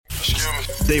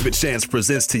David Shands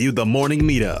presents to you the Morning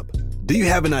Meetup. Do you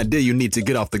have an idea you need to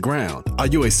get off the ground? Are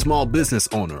you a small business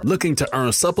owner looking to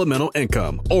earn supplemental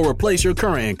income or replace your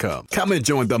current income? Come and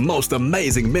join the most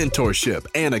amazing mentorship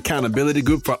and accountability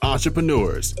group for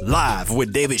entrepreneurs. Live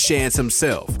with David Shands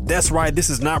himself. That's right, this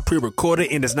is not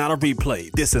pre-recorded and it's not a replay.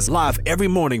 This is live every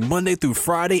morning, Monday through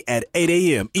Friday at 8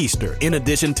 a.m. Eastern. In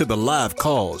addition to the live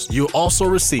calls, you'll also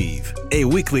receive a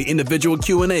weekly individual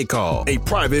Q&A call, a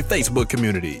private Facebook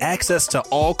community, access to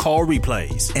all call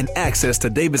replays, and access to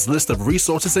David's list of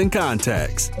resources and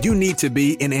contacts. You need to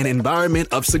be in an environment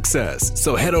of success.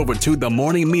 So head over to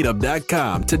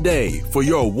themorningmeetup.com today for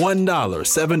your $1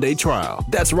 7-day trial.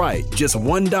 That's right, just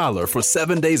 $1 for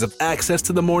 7 days of access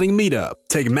to the Morning Meetup.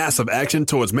 Take massive action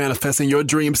towards manifesting your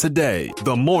dreams today.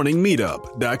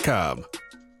 Themorningmeetup.com.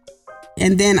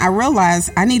 And then I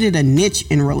realized I needed a niche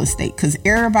in real estate because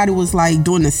everybody was like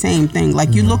doing the same thing.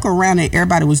 Like you look around and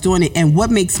everybody was doing it. And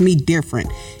what makes me different?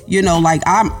 You know,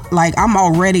 I'm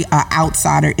already an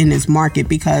outsider in this market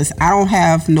because I don't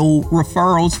have no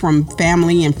referrals from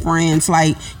family and friends.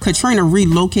 Like Katrina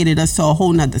relocated us to a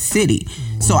whole nother city.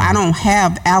 So I don't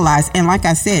have allies. And like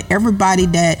I said, everybody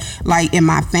that like in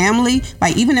my family,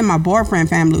 like even in my boyfriend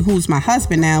family, who's my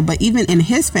husband now, but even in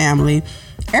his family,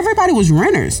 everybody was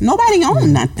renters. Nobody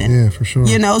owned nothing. Yeah, for sure.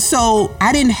 You know, so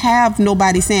I didn't have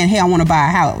nobody saying, hey, I want to buy a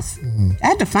house. I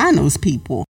had to find those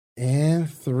people. And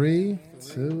 3,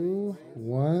 2,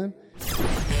 1.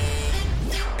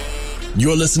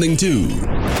 You're listening to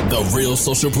The Real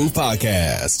Social Proof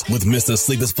Podcast with Mr.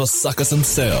 Sleepers for Suckers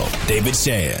himself, David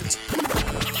Shands.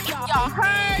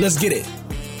 Let's get it.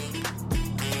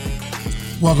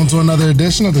 Welcome to another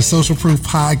edition of the Social Proof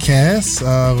Podcast,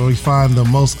 where we find the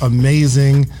most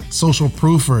amazing social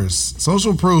proofers.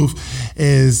 Social proof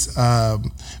is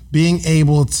being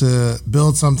able to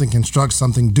build something, construct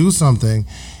something, do something,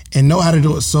 and know how to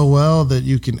do it so well that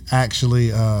you can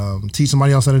actually teach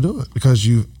somebody else how to do it because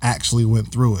you actually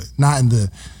went through it, not in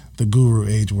the guru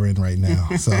age we're in right now.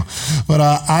 So, but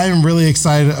I am really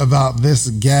excited about this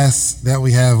guest that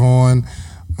we have on.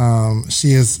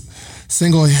 She is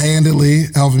single-handedly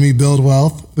helping me build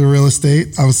wealth through real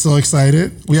estate. I'm so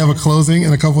excited. We have a closing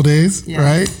in a couple days,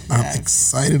 right? Yes. I'm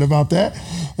excited about that.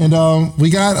 And we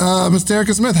got Ms.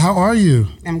 Terica Smith. How are you?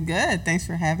 I'm good. Thanks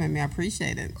for having me. I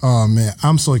appreciate it. Oh, man.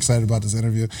 I'm so excited about this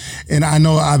interview. And I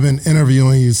know I've been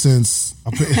interviewing you since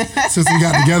we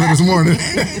got together this morning.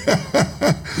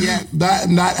 Yeah.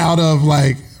 Not out of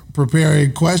like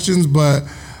preparing questions, but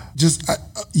just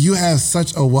you have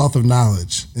such a wealth of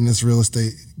knowledge in this real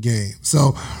estate game.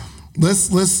 So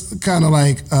let's kind of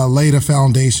like lay the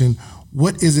foundation.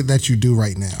 What is it that you do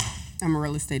right now? I'm a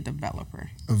real estate developer.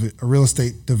 A real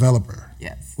estate developer?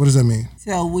 Yes. What does that mean?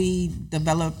 So we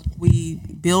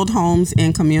build homes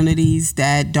in communities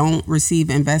that don't receive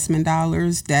investment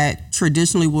dollars, that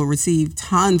traditionally will receive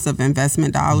tons of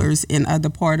investment dollars in other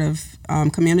part of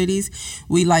communities.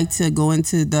 We like to go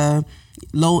into the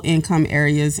low income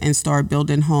areas and start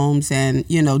building homes and,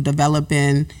 you know,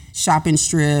 developing shopping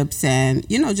strips and,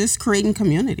 you know, just creating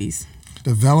communities.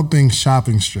 Developing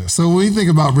shopping strips. So when you think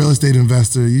about real estate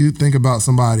investor, you think about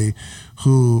somebody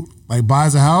who like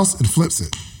buys a house and flips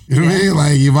it. You know what I mean?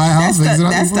 Like you buy a house,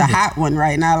 that's the hot one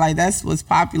right now. Like that's what's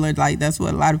popular. Like that's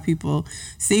what a lot of people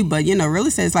see. But you know, real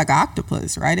estate is like an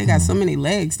octopus, right? It got so many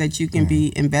legs that you can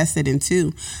be invested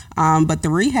into. But the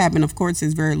rehabbing, of course,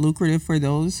 is very lucrative for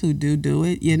those who do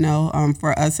it. You know,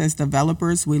 for us as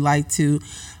developers, we like to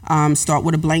start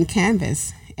with a blank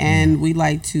canvas. And we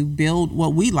like to build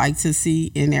what we like to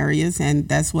see in areas. And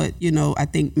that's what, you know, I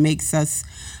think makes us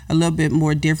a little bit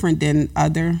more different than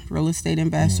other real estate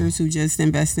investors who just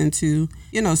invest into,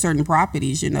 you know, certain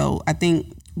properties. You know, I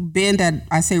think being that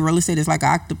I say real estate is like an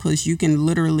octopus, you can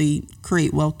literally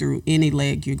create wealth through any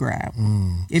leg you grab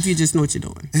if you just know what you're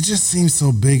doing. It just seems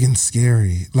so big and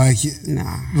scary.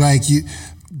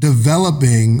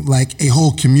 Developing like a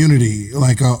whole community,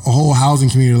 like a whole housing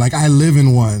community. Like I live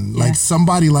in one. Like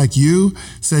somebody like you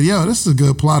said, yo, this is a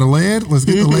good plot of land. Let's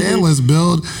get the land. Let's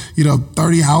build,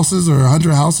 30 houses or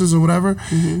 100 houses or whatever.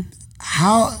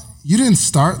 How, you didn't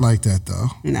start like that though.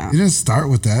 No. You didn't start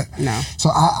with that. No. So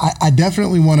I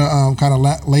definitely want to kind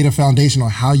of lay the foundation on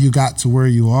how you got to where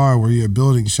you are, where you're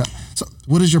building. So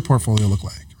what does your portfolio look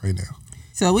like right now?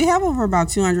 So we have over about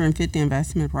 250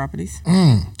 investment properties.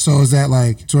 So is that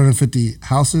like 250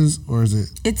 houses or is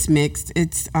it? It's mixed.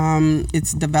 It's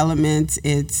developments,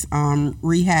 it's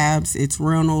rehabs, it's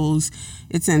rentals,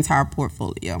 it's the entire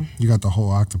portfolio. You got the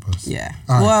whole octopus. Yeah.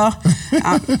 All well,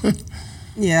 right.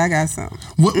 yeah, I got some.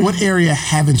 What area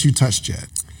haven't you touched yet?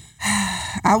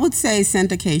 I would say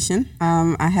syndication.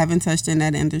 I haven't touched in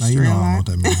that industry now, you know a lot. I know what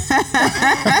that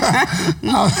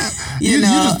means. you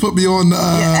just put me on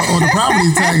the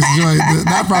property tax joint,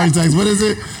 not property tax. What is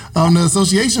it? The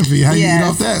association fee. How you get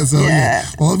off that? So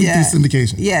well, let me do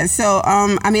syndication. Yeah. So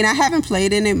I mean, I haven't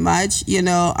played in it much,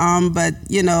 but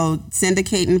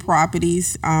syndicating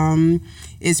properties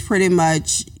is pretty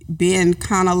much being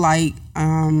kind of like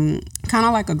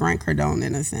a Grant Cardone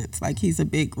in a sense. Like he's a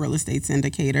big real estate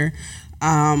syndicator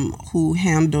who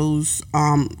handles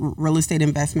real estate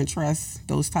investment trusts,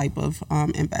 those type of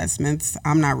investments.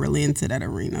 I'm not really into that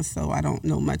arena, so I don't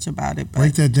know much about it. But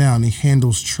break that down. He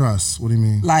handles trusts. What do you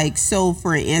mean? Like, so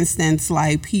for instance,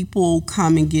 like people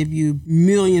come and give you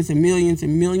millions and millions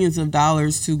and millions of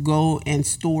dollars to go and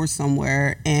store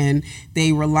somewhere, and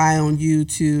they rely on you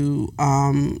to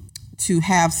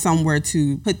have somewhere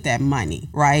to put that money,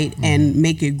 right? Mm-hmm. And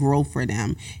make it grow for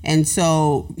them. And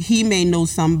so he may know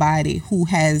somebody who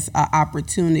has an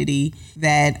opportunity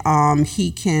that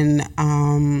he can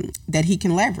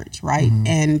leverage, right? Mm-hmm.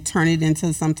 And turn it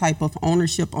into some type of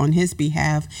ownership on his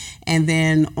behalf. And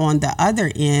then on the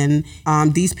other end,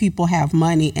 these people have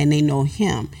money and they know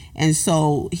him. And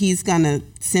so he's gonna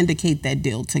syndicate that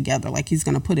deal together. Like he's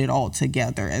gonna put it all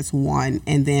together as one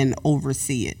and then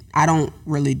oversee it. I don't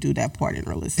really do that part in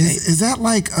real estate. Is that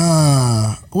like,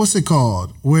 what's it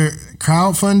called? Where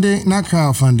crowdfunding, not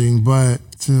crowdfunding, but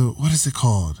what is it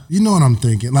called? You know what I'm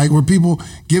thinking? Like where people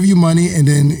give you money and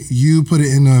then you put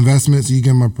it into investments, so you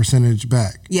give them a percentage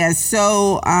back. Yeah,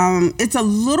 so it's a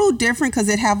little different because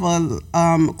it have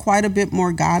quite a bit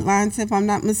more guidelines, if I'm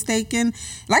not mistaken.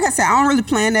 Like I said, I don't really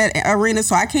play in that arena,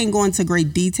 so I can't go into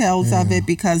great details of it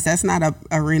because that's not an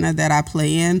arena that I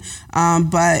play in.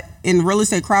 But in real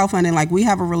estate crowdfunding, like we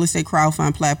have a real estate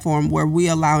crowdfund platform where we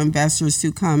allow investors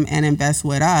to come and invest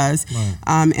with us,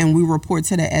 right. And we report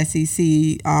to the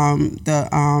SEC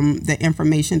the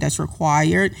information that's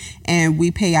required, and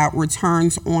we pay out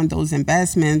returns on those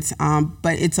investments.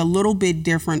 But it's a little bit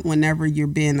different whenever you're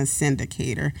being a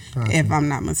syndicator, if I'm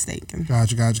not mistaken.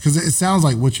 Gotcha. Because it sounds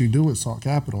like what you do with Salt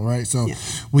Capital, right? So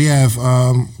we have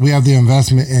the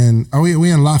investment in. We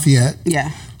in Lafayette,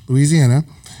 Louisiana.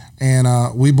 And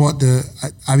we bought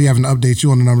I be having to update you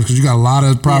on the numbers because you got a lot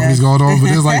of properties going on, but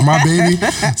it's like my baby.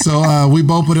 So we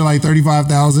both put in like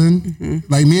 $35,000. Mm-hmm.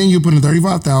 Like me and you put in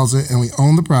 $35,000 and we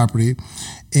own the property.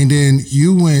 And then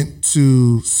you went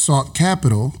to Salt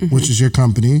Capital, mm-hmm. which is your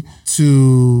company,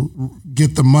 to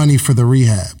get the money for the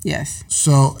rehab. Yes.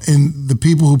 So, and the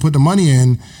people who put the money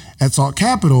in at Salt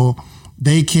Capital,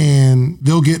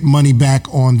 they'll get money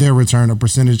back on their return, a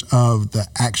percentage of the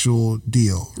actual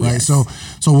deal, right? Yes.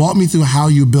 So walk me through how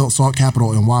you built Salt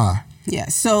Capital and why. Yeah,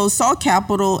 so Salt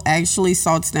Capital, actually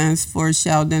SALT stands for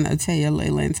Sheldon, Ataya,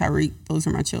 Layla, and Tyreek. Those are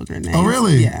my children names. Oh,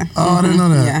 really? Yeah. Oh, I didn't know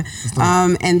that.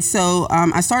 Yeah. And so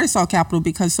I started Salt Capital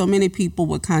because so many people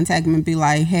would contact me and be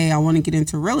like, hey, I want to get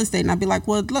into real estate. And I'd be like,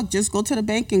 well, look, just go to the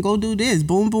bank and go do this.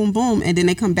 Boom, boom, boom. And then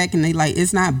they come back and they like,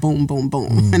 it's not boom, boom, boom.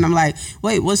 Mm. And I'm like,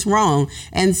 wait, what's wrong?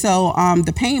 And so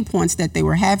the pain points that they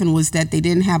were having was that they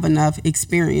didn't have enough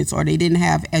experience, or they didn't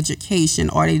have education,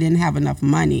 or they didn't have enough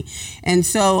money. And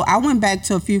so I went back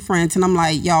to a few friends and I'm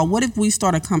like, y'all, what if we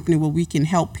start a company where we can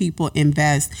help people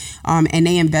invest and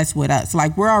they invest with us?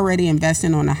 Like, we're already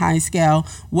investing on a high scale.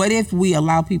 What if we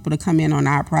allow people to come in on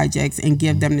our projects and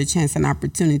give them the chance and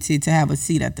opportunity to have a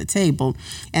seat at the table?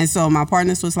 And so my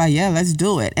partners was like, yeah, let's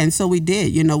do it. And so we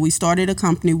did. We started a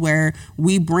company where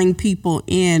we bring people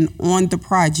in on the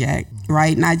project,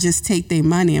 right? Not just take their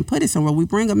money and put it somewhere. We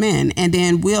bring them in, and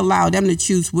then we allow them to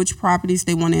choose which properties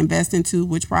they want to invest into,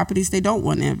 which properties they don't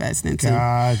want to invest into.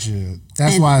 Gotcha.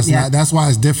 That's why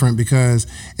it's different, because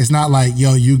it's not like,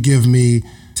 yo, you give me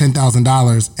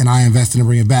 $10,000 and I invest and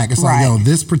bring it back. It's like, yo,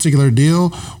 this particular deal,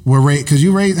 because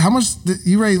you raised, how much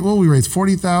you raised? Well, we raised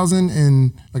 $40,000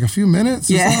 in like a few minutes.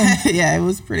 Yeah, yeah, it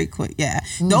was pretty quick. Yeah,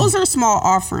 those are small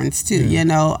offerings too.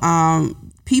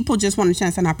 People just want a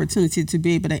chance and opportunity to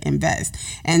be able to invest.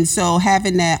 And so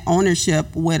having that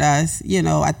ownership with us,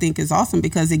 I think is awesome,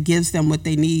 because it gives them what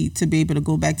they need to be able to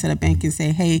go back to the bank and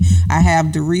say, hey, I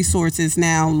have the resources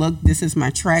now. Look, this is my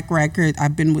track record.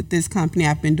 I've been with this company.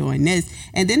 I've been doing this.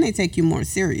 And then they take you more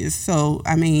serious. So,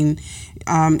 I mean,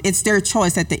 it's their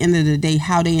choice at the end of the day,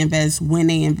 how they invest, when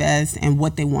they invest, and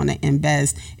what they want to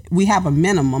invest, we have a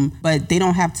minimum, but they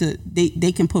don't have to,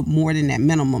 they can put more than that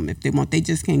minimum if they want. They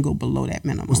just can't go below that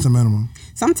minimum. What's the minimum?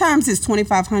 Sometimes it's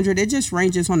 $2,500. It just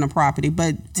ranges on the property,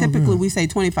 but typically we say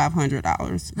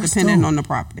 $2,500 depending on the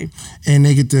property. And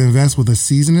they get to invest with a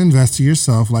seasoned investor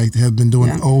yourself, like have been doing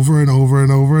it over and over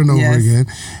and over and over again.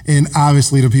 And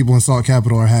obviously the people in Salt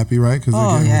Capital are happy, right? Because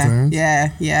they're getting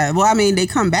returns. Yeah. Well, I mean, they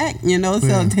come back,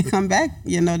 so they come back,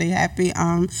 they happy.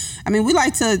 I mean, we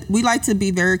like to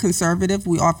be very conservative.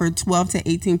 We offer 12 to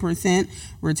 18%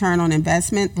 return on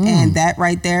investment. And that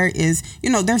right there is,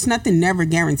 there's nothing never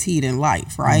guaranteed in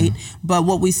life, right? But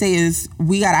what we say is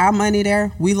we got our money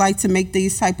there. We like to make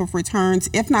these type of returns,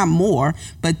 if not more,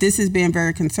 but this is being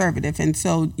very conservative. And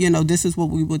so, this is what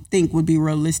we would think would be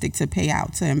realistic to pay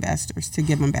out to investors to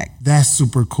give them back. That's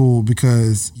super cool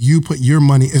because you put your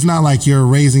money, it's not like you're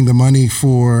raising the money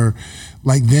for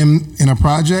like them in a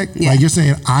project. Like you're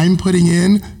saying, I'm putting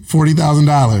in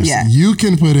 $40,000. You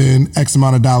can put in X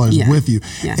amount of dollars with you.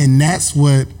 And that's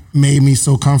what made me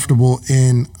so comfortable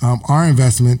in our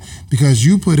investment because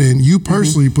you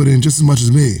personally put in just as much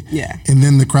as me. And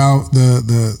then the crowd,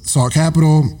 the Salt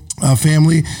Capital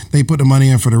family, they put the money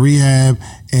in for the rehab,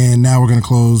 and now we're going to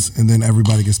close, and then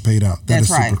everybody gets paid out. That is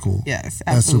super cool. Yes,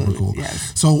 that's absolutely. super cool.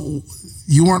 Yes. So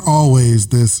you weren't always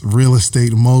this real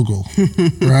estate mogul,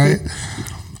 right?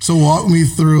 So walk me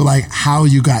through like how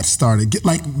you got started.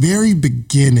 Very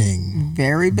beginning.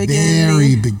 Very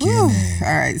beginning.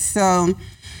 All right. So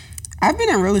I've been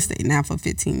in real estate now for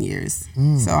 15 years.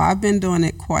 So I've been doing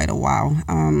it quite a while.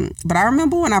 But I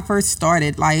remember when I first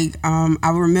started, I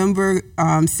remember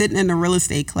sitting in the real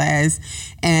estate class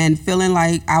and feeling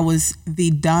like I was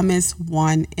the dumbest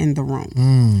one in the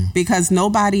room because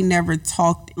nobody never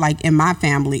talked in my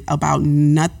family about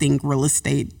nothing real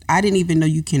estate. I didn't even know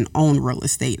you can own real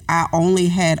estate. I only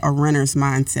had a renter's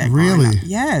mindset. Really?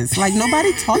 Yes.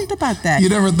 Nobody talked about that. You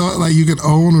never thought you could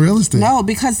own real estate? No,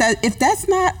 because if that's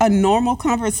not a normal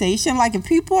conversation, if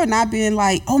people are not being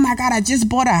like, oh my God, I just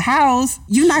bought a house,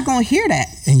 you're not going to hear that.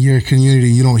 In your community,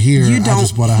 you don't hear, I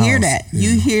just bought a house. You don't hear that. Yeah.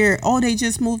 You hear, oh, they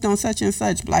just moved on such and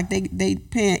such. They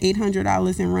paying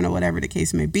 $800 in rent or whatever the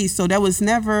case may be. So there was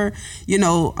never,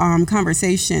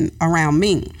 conversation around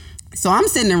me. So I'm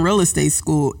sitting in real estate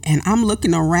school and I'm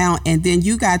looking around, and then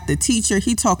you got the teacher,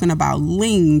 he talking about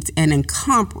liens and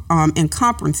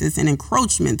encumbrances and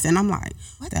encroachments. And I'm like,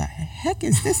 what the heck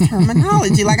is this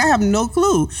terminology? I have no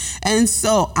clue. And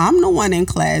so I'm the one in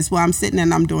class where I'm sitting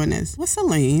and I'm doing this. What's a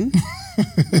lien?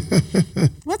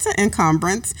 What's an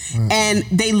encumbrance? Right. And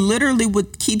they literally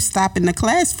would keep stopping the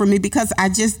class for me because I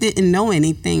just didn't know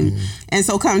anything. And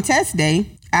so come test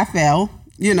day, I fell,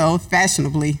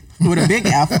 fashionably. With a big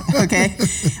F, okay?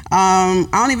 I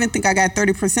don't even think I got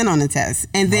 30% on the test.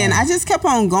 And then I just kept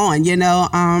on going,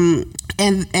 and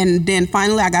then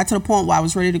finally I got to the point where I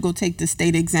was ready to go take the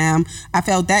state exam. I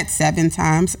failed that 7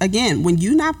 times. Again, when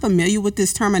you're not familiar with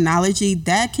this terminology,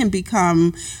 that can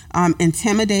become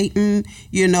intimidating,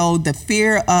 the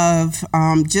fear of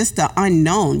just the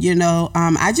unknown,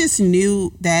 I just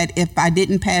knew that if I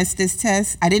didn't pass this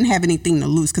test, I didn't have anything to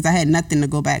lose because I had nothing to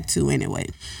go back to anyway.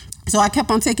 So I kept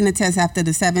on taking the test. After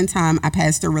the 7th time, I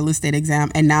passed the real estate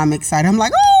exam, and now I'm excited. I'm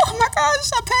like, oh my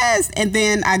gosh, I passed. And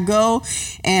then I go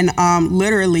and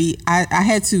literally I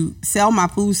had to sell my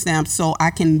food stamps so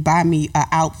I can buy me an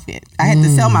outfit. I had to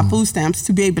sell my food stamps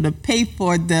to be able to pay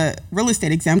for the real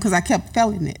estate exam because I kept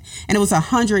failing it. And it was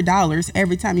 $100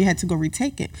 every time you had to go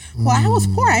retake it. Well, I was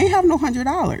poor. I ain't have no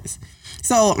 $100.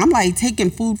 So I'm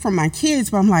taking food from my kids,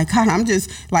 but I'm like, God, I'm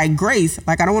just Grace.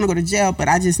 I don't want to go to jail, but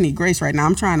I just need Grace right now.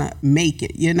 I'm trying to make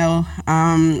it,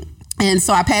 And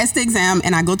so I passed the exam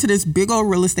and I go to this big old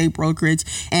real estate brokerage,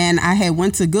 and I had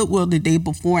went to Goodwill the day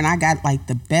before and I got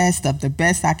the best of the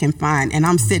best I can find. And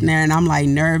I'm sitting there and I'm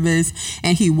nervous,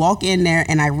 and he walk in there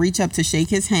and I reach up to shake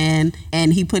his hand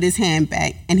and he put his hand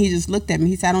back and he just looked at me.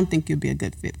 He said, I don't think you'll be a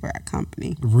good fit for our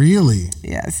company. Really?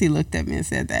 Yes, he looked at me and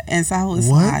said that. And so I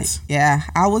was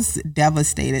I was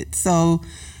devastated. So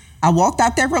I walked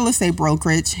out that real estate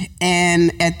brokerage,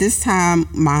 and at this time,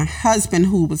 my husband,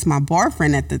 who was my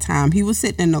boyfriend at the time, he was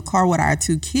sitting in the car with our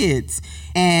 2 kids,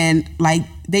 and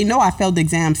they know I failed the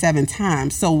exam 7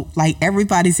 times. So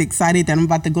everybody's excited that I'm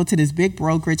about to go to this big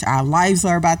brokerage. Our lives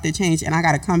are about to change, and I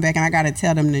got to come back and I got to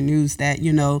tell them the news that,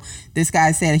 this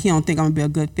guy said he don't think I'm gonna be a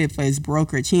good fit for his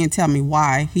brokerage. He didn't tell me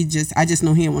why. I just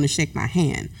know he didn't want to shake my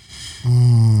hand.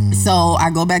 So I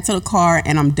go back to the car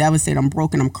and I'm devastated. I'm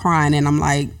broken. I'm crying. And I'm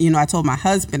like, I told my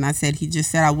husband, I said, he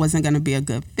just said I wasn't going to be a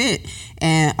good fit.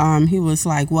 And he was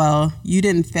like, well, you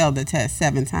didn't fail the test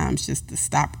 7 times just to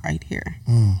stop right here.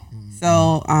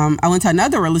 So I went to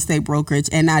another real estate brokerage,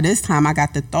 and now this time I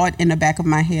got the thought in the back of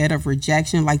my head of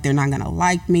rejection, like they're not going to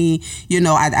like me.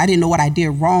 I didn't know what I did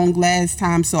wrong last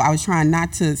time, so I was trying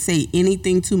not to say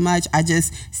anything too much. I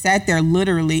just sat there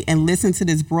literally and listened to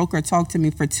this broker talk to me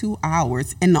for 2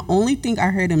 hours, and the only thing I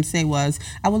heard him say was,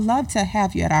 "I would love to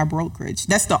have you at our brokerage."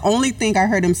 That's the only thing I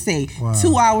heard him say. Wow.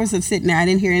 2 hours of sitting there. I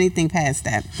didn't hear anything past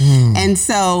that. And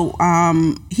so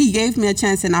he gave me a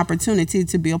chance and opportunity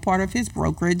to be a part of his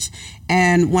brokerage.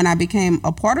 And when I became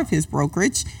a part of his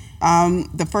brokerage,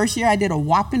 the first year I did a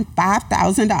whopping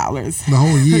 $5,000. The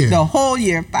whole year? The whole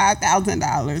year,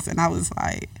 $5,000. And I was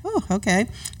like, oh, okay.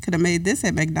 Could have made this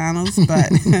at McDonald's,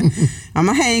 but I'm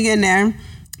going to hang in there.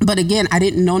 But again, I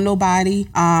didn't know nobody.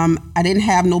 I didn't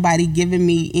have nobody giving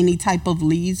me any type of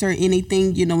leads or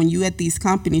anything. When you at these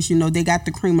companies, they got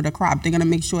the cream of the crop. They're going to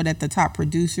make sure that the top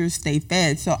producers stay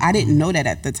fed. So I didn't know that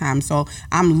at the time. So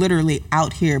I'm literally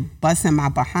out here busting my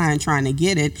behind trying to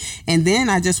get it. And then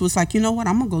I just was like, you know what?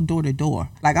 I'm going to go door to door.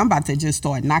 Like, I'm about to just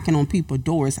start knocking on people's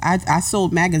doors. I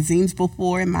sold magazines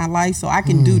before in my life, so I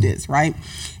can do this, right?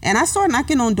 And I started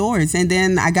knocking on doors. And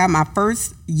then I got my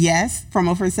first yes from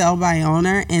a for sale by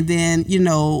owner. And then,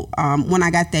 when I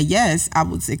got that yes, I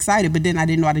was excited, but then I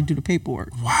didn't know how to do the paperwork.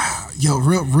 Wow. Yo,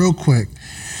 real quick.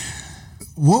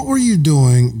 What were you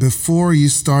doing before you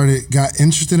got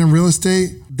interested in real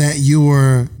estate that you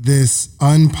were this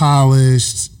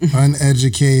unpolished,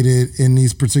 uneducated in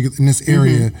this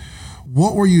area? Mm-hmm.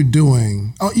 What were you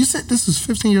doing? Oh, you said this was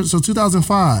 15 years, so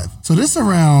 2005. So this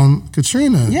around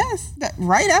Katrina. Yes,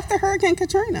 right after Hurricane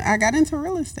Katrina, I got into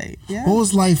real estate. Yeah. What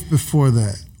was life before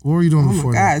that? What were you doing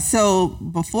before that? So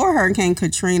before Hurricane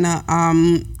Katrina,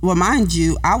 well, mind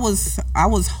you, I was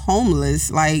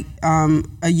homeless like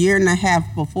a year and a half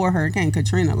before Hurricane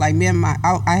Katrina. Like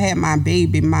I had my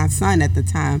baby, my son at the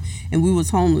time, and we was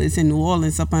homeless in New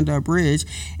Orleans up under a bridge.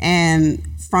 And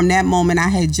from that moment, I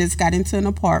had just got into an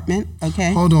apartment.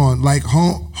 Okay. Hold on, like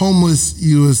homeless,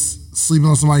 you was sleeping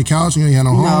on somebody's couch and you had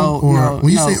no home? Or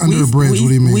when you say under a bridge, what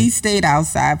do you mean? We stayed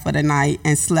outside for the night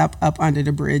and slept up under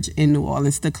the bridge in New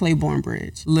Orleans, the Claiborne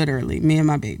Bridge, literally, me and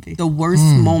my baby. The worst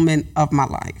moment of my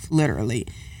life, literally.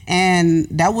 And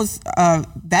that was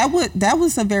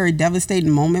a very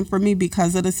devastating moment for me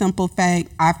because of the simple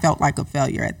fact I felt like a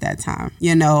failure at that time.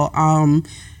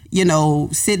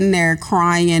 Sitting there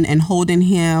crying and holding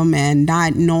him and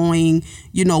not knowing,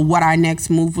 what our next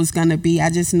move was going to be. I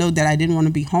just know that I didn't want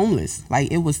to be homeless.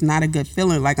 Like, it was not a good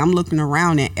feeling. Like, I'm looking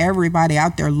around and everybody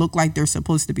out there look like they're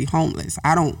supposed to be homeless.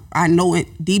 I know it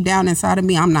deep down inside of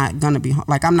me, I'm not going to be,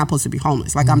 I'm not supposed to be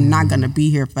homeless. Like, I'm not going to be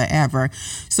here forever.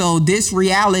 So this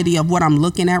reality of what I'm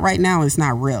looking at right now is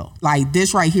not real. Like,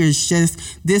 this right here is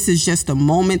just a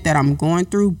moment that I'm going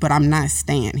through, but I'm not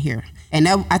staying here. And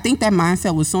I think that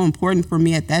mindset was so important for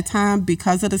me at that time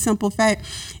because of the simple fact,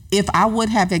 if I would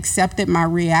have accepted my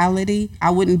reality, I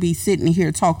wouldn't be sitting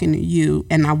here talking to you,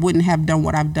 and I wouldn't have done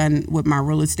what I've done with my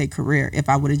real estate career if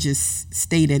I would have just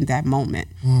stayed in that moment.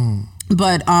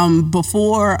 But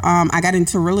before I got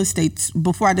into real estate,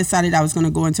 before I decided I was going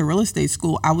to go into real estate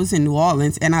school, I was in New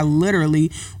Orleans, and I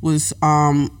literally was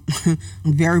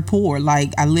very poor.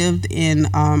 Like, I lived in,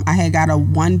 I had got a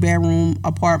 1-bedroom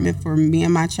apartment for me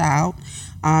and my child.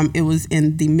 It was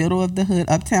in the middle of the hood,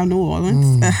 uptown New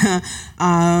Orleans.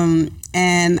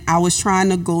 And I was trying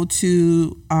to go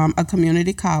to a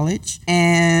community college,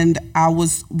 and I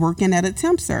was working at a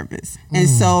temp service. And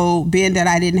so being that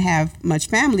I didn't have much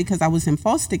family because I was in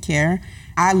foster care,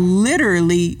 I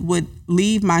literally would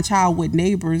leave my child with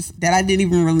neighbors that I didn't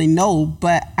even really know,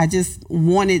 but I just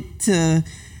wanted to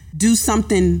do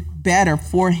something better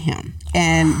for him.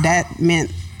 And that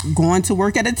meant going to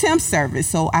work at a temp service.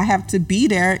 So I have to be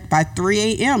there by 3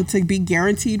 a.m. to be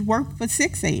guaranteed work for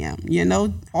 6 a.m.,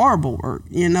 horrible work,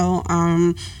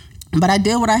 But I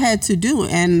did what I had to do.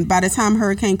 And by the time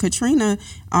Hurricane Katrina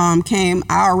came,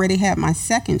 I already had my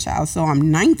second child. So I'm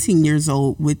 19 years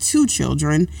old with 2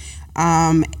 children.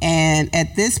 And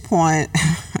at this point,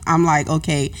 I'm like,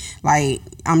 okay, like,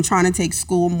 I'm trying to take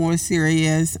school more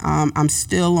serious. I'm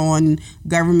still on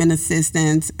government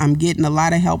assistance. I'm getting a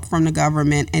lot of help from the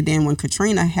government. And then when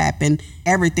Katrina happened,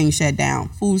 everything shut down.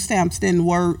 Food stamps didn't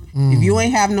work. If you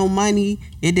ain't have no money,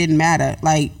 it didn't matter.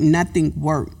 Like, nothing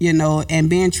worked, and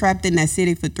being trapped in that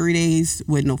city for 3 days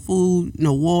with no food,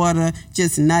 no water,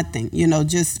 just nothing,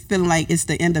 just feeling like it's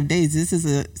the end of days. This is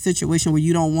a situation where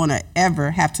you don't want to ever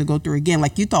have to go through again.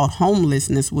 Like, you thought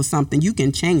homelessness was something, you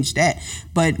can change that.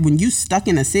 But when you stuck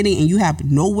in a city and you have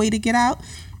no way to get out,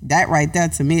 that right there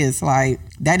to me is like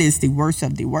that is the worst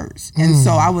of the worst. And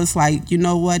so I was like, you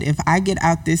know what? If I get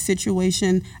out this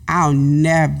situation, I'll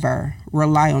never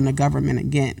rely on the government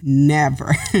again.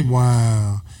 Never.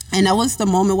 Wow. And that was the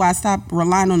moment where I stopped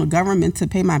relying on the government to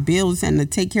pay my bills and to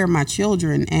take care of my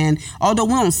children. And although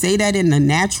we don't say that in the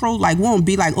natural, like we won't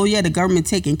be like, oh yeah, the government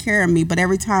taking care of me. But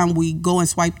every time we go and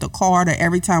swipe the card, or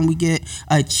every time we get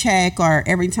a check, or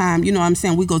every time, you know what I'm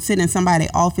saying, we go sit in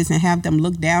somebody's office and have them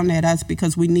look down at us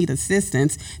because we need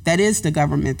assistance, that is the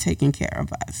government taking care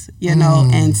of us, you know?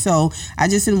 And so I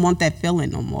just didn't want that feeling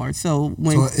no more. So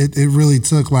it really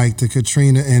took like the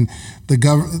Katrina and the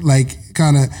government, like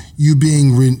kind of you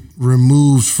being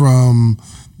removed from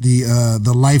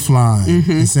the lifeline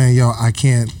and saying, yo, I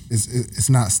can't, it's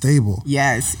not stable.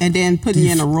 Yes. And then putting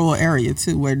you in a rural area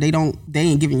too, where they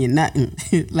ain't giving you nothing.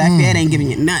 Lafayette ain't giving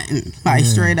you nothing. Like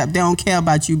straight up. They don't care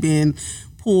about you being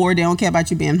poor. They don't care about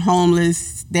you being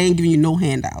homeless. They ain't giving you no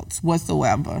handouts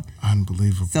whatsoever.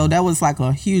 Unbelievable. So that was like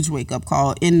a huge wake-up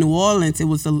call. In New Orleans, it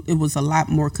was a lot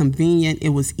more convenient. It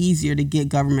was easier to get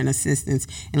government assistance.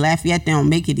 In Lafayette, they don't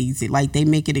make it easy. Like, they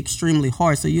make it extremely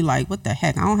hard. So you're like, what the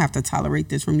heck? I don't have to tolerate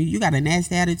this from you. You got a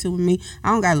nasty attitude with me. I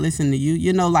don't got to listen to you.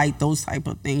 You know, like those type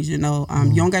of things, you know.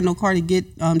 You don't got no car to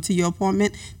get to your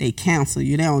appointment, they cancel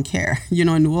you. They don't care. You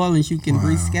know, in New Orleans, you can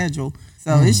reschedule.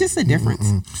 So it's just a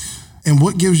difference. And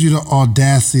what gives you the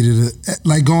audacity to,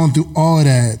 like, going through all of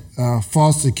that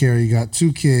foster care? You got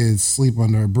 2 kids, sleep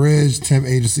under a bridge, temp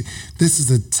agency. This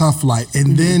is a tough life.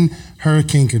 And then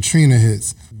Hurricane Katrina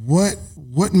hits. What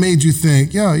made you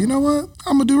think, yo, you know what?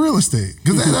 I'm going to do real estate?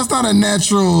 Because that's not a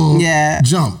natural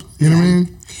jump. You know what I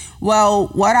mean? Well,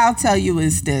 what I'll tell you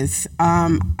is this. I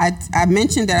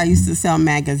mentioned that I used to sell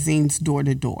magazines door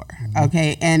to door,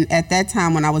 okay? And at that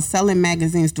time when I was selling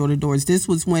magazines door to door, this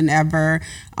was whenever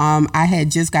I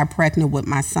had just got pregnant with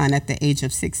my son at the age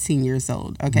of 16 years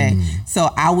old, okay? So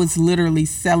I was literally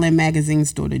selling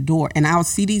magazines door to door, and I'll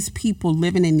see these people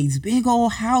living in these big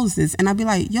old houses, and I'd be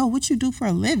like, yo, what you do for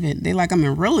a living? They're like, I'm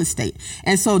in real estate.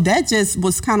 And so that just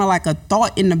was kind of like a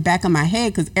thought in the back of my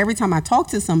head, because every time I talked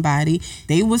to somebody,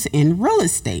 they was in real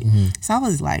estate. So I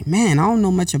was like, man, I don't know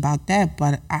much about that,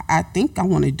 but I think I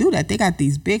want to do that. They got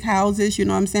these big houses, you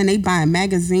know what I'm saying? They buying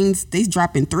magazines. They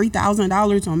dropping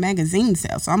 $3,000 on magazine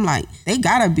sales. So I'm like, they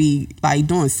gotta be like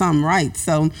doing something right.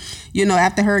 So, you know,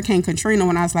 after Hurricane Katrina,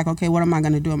 when I was like, okay, what am I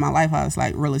going to do in my life? I was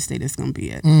like, real estate is going to be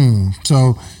it.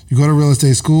 So you go to real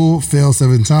estate school, fail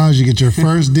 7 times, you get your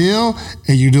first deal,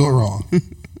 and you do it wrong.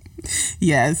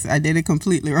 Yes, I did it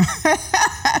completely wrong.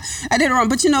 I did it wrong.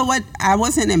 But you know what? I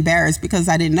wasn't embarrassed because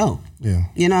I didn't know. Yeah.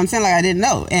 You know what I'm saying? Like, I didn't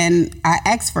know. And I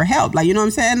asked for help. Like, you know what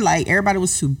I'm saying? Like, everybody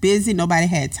was too busy. Nobody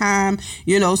had time.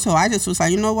 You know, so I just was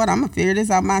like, you know what? I'm going to figure this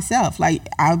out myself. Like,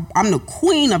 I'm the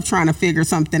queen of trying to figure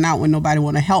something out when nobody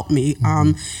want to help me.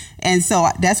 And so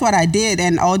that's what I did.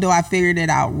 And although I figured it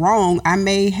out wrong, I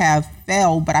may have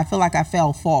failed, but I feel like I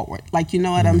fell forward. Like, you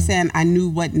know what I'm saying? I knew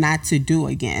what not to do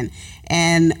again.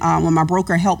 And when my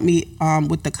broker helped me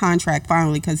with the contract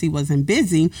finally, because he wasn't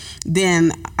busy,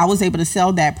 then I was able to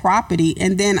sell that property.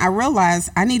 And then I realized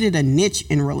I needed a niche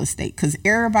in real estate, because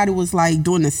everybody was like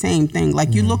doing the same thing.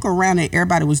 Like, you look around and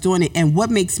everybody was doing it. And what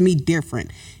makes me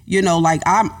different? You know,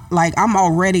 I'm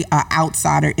already an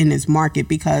outsider in this market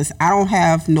because I don't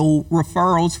have no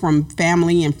referrals from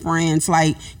family and friends.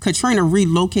 Like, Katrina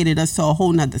relocated us to a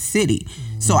whole nother city.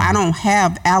 So I don't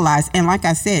have allies. And like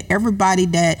I said, everybody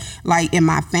that, like, in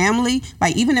my family,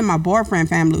 like even in my boyfriend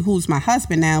family, who's my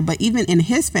husband now, but even in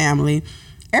his family,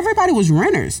 everybody was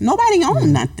renters. Nobody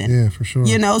owned nothing. Yeah, for sure.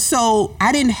 You know, so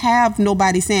I didn't have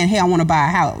nobody saying, hey, I want to buy a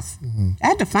house. I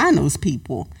had to find those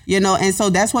people, you know, and so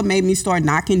that's what made me start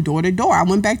knocking door to door. I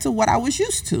went back to what I was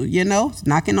used to, you know,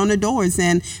 knocking on the doors,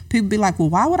 and people be like, well,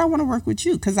 why would I want to work with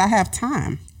you? Because I have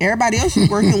time. Everybody else you're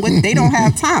working with, they don't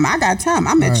have time. I got time.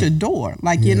 I'm at your door.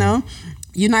 Like, you know.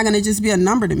 You're not going to just be a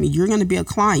number to me. You're going to be a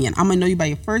client. I'm going to know you by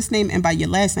your first name and by your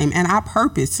last name. And I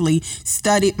purposely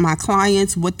studied my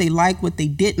clients, what they like, what they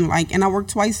didn't like. And I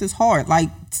worked twice as hard. Like,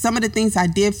 some of the things I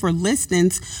did for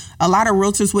listings, a lot of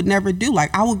realtors would never do.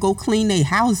 Like, I would go clean their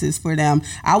houses for them.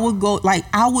 I would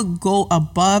go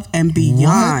above and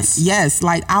beyond. What? Yes.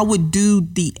 Like, I would do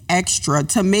the extra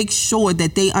to make sure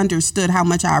that they understood how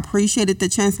much I appreciated the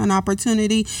chance and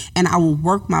opportunity. And I would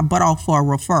work my butt off for a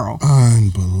referral.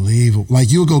 Unbelievable.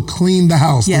 Like, you would go clean the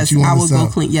house that you want to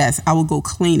sell. Yes, I would go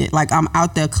clean it. Like, I'm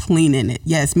out there cleaning it.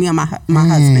 Yes, me and my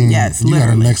husband. Yes, you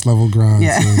literally. got a next level grind.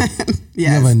 Yeah. Yes. You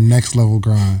have a next level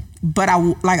grind. But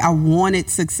I wanted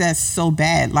success so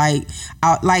bad.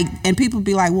 And people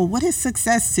be like, well, what is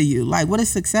success to you? Like, what is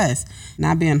success?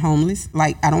 Not being homeless.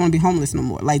 Like, I don't want to be homeless no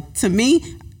more. Like, to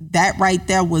me, that right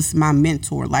there was my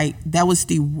mentor. Like, that was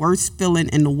the worst feeling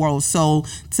in the world. So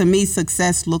to me,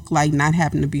 success looked like not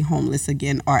having to be homeless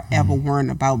again or ever worrying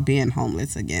about being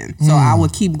homeless again. So I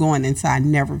would keep going until I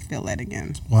never feel that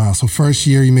again. Wow. So first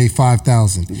year you made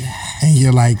 $5,000 and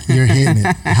you're hitting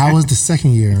it. How was the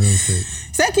second year in real estate?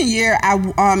 Second year,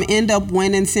 I end up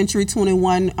winning Century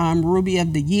 21 Ruby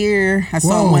of the Year. I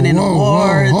started winning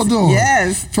awards. Hold on.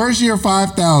 Yes. First year,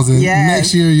 $5,000. Yes.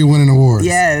 Next year, you're winning awards.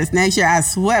 Yes. Next year, I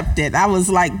swept it. I was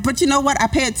like, but you know what? I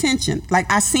pay attention.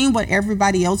 Like, I seen what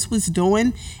everybody else was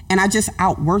doing, and I just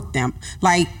outworked them.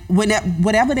 Like,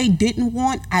 whatever they didn't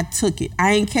want, I took it.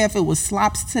 I didn't care if it was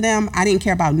slops to them. I didn't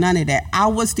care about none of that. I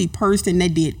was the person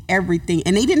that did everything,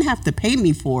 and they didn't have to pay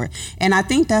me for it. And I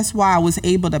think that's why I was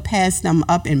able to pass them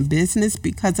up in business,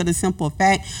 because of the simple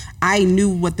fact I knew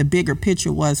what the bigger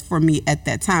picture was for me at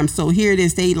that time. So here it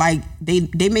is. They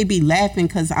may be laughing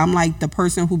because I'm like the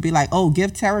person who be like, oh,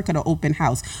 give Terica the open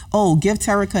house. Oh, give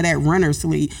Terica that renter's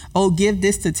lead. Oh, give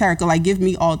this to Terica. Like, give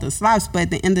me all the slops. But at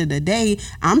the end of the day,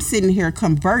 I'm sitting here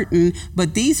converting.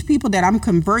 But these people that I'm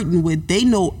converting with, they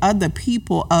know other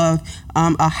people of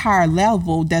a higher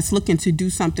level that's looking to do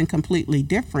something completely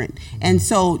different. And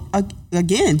so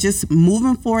again, just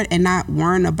moving forward and not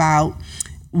worrying about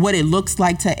what it looks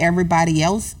like to everybody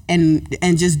else, and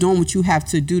just doing what you have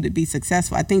to do to be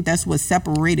successful. I think that's what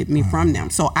separated me from them.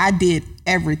 So I did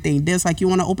everything. There's like, you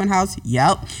want to open house?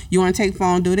 Yep. You want to take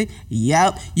phone duty?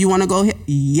 Yep. You want to go here?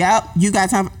 Yep. You got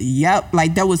time? Yep.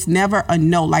 Like, there was never a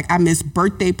no. Like, I miss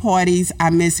birthday parties. I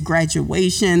miss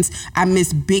graduations. I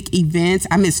miss big events.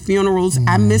 I miss funerals.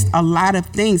 I missed a lot of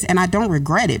things, and I don't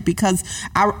regret it, because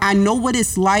I know what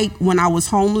it's like when I was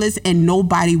homeless and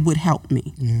nobody would help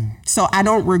me. So I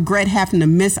don't regret having to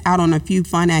miss out on a few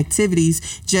fun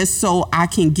activities just so I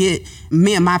can get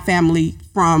me and my family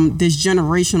from this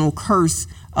generational curse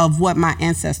of what my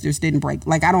ancestors didn't break.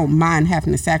 Like, I don't mind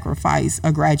having to sacrifice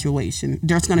a graduation.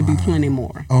 There's going to be plenty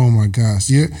more. Oh my gosh.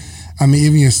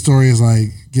 Even your story is like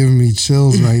giving me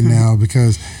chills right now,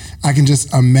 because I can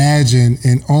just imagine,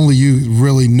 and only you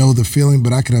really know the feeling,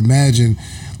 but I can imagine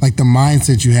like the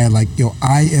mindset you had, like,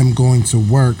 I am going to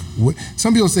work.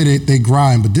 Some people say they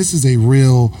grind, but this is a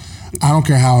real, I don't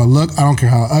care how it looks, I don't care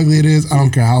how ugly it is, I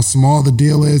don't care how small the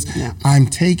deal is, I'm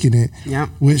taking it,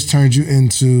 which turned you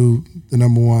into the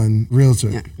 #1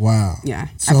 realtor. Wow. Yeah,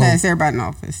 so, I passed everybody in the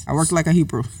office. I worked like a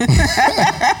Hebrew.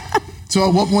 So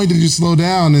at what point did you slow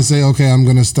down and say, okay, I'm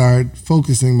going to start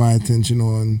focusing my attention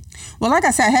on? Well, like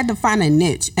I said, I had to find a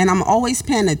niche, and I'm always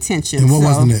paying attention. And what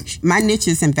was the niche? My niche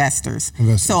is investors.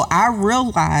 So I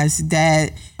realized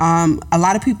that a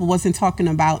lot of people wasn't talking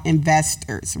about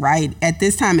investors, right? At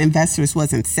this time, investors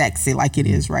wasn't sexy like it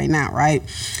is right now, right?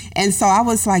 And so I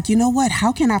was like, you know what?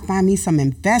 How can I find me some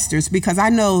investors? Because I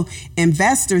know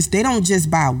investors, they don't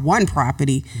just buy one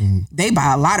property. They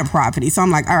buy a lot of property. So I'm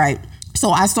like, all right.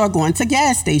 So I started going to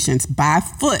gas stations by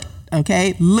foot,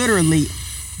 okay? Literally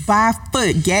by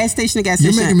foot, gas station to gas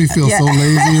station. You're making me feel so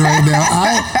lazy right now.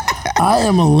 I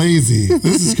am a lazy.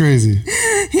 This is crazy.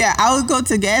 Yeah, I would go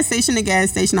to gas station to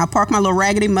gas station. I park my little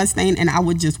raggedy Mustang and I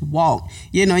would just walk.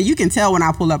 You can tell when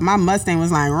I pull up, my Mustang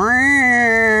was like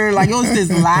it was this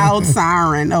loud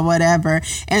siren or whatever.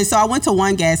 And so I went to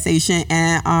one gas station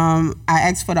and I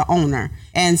asked for the owner.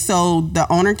 And so the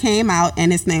owner came out,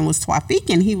 and his name was Twafiq,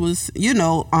 and he was, he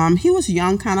was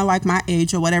young, kind of like my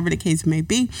age or whatever the case may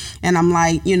be. And I'm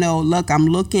like, look, I'm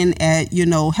looking at,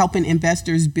 helping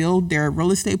investors build their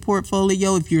real estate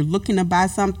portfolio. If you're looking to buy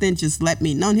something, just let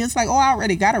me know. And he was like, oh, I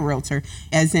already got a realtor,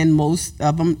 as in most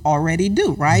of them already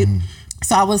do, right?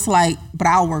 So I was like, but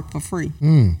I'll work for free.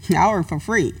 I'll work for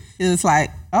free. It was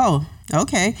like, oh,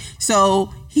 okay.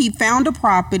 So he found a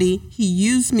property. He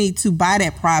used me to buy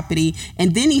that property.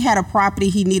 And then he had a property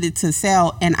he needed to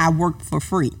sell, and I worked for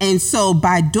free. And so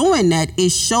by doing that, it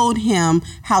showed him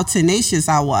how tenacious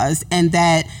I was, and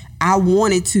that I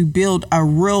wanted to build a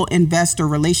real investor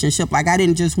relationship. Like, I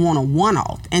didn't just want a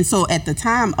one-off. And so at the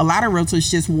time, a lot of realtors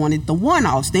just wanted the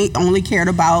one-offs. They only cared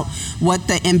about what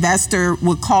the investor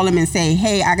would call them and say,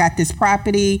 hey, I got this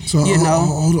property, So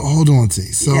hold on, T.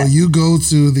 So you go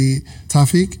to the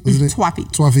Twafiq?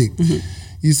 Twafiq.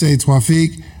 You say,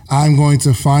 Twafiq, I'm going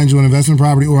to find you an investment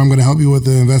property, or I'm going to help you with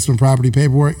the investment property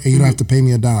paperwork, and you don't have to pay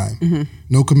me a dime.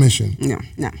 No commission.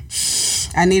 No.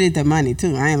 I needed the money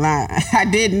too. I ain't lying. I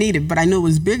did need it, but I knew it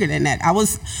was bigger than that.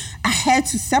 I had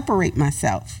to separate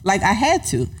myself. Like, I had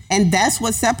to. And that's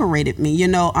what separated me.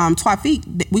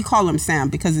 Twafiq, we call him Sam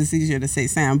because it's easier to say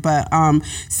Sam. But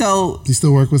so. You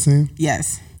still work with Sam?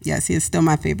 Yes. Yes, he is still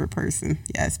my favorite person.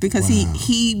 Yes, because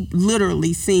he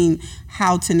literally seen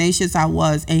how tenacious I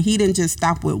was, and he didn't just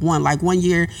stop with one. Like one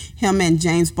year, him and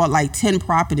James bought like 10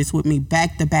 properties with me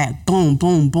back to back. Boom,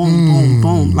 boom, boom, boom,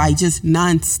 boom. Like just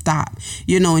nonstop,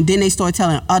 and then they started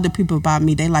telling other people about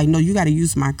me. They like, no, you got to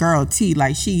use my girl T.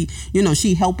 Like she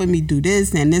helping me do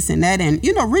this and this and that. And,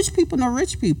 rich people know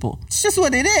rich people. It's just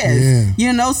what it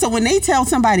is, So when they tell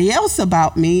somebody else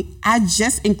about me, I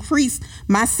just increase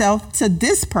myself to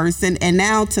this person and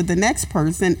now to the next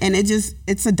person. And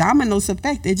it's a dominoes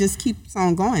effect. It just keeps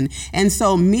on going. And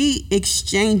so me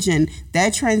exchanging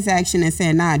that transaction and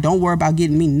saying, nah, don't worry about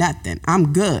getting me nothing.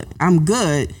 I'm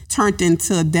good, turned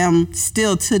into them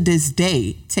still to this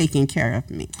day taking care of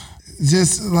me.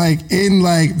 Just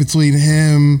between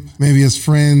him, maybe his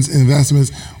friends,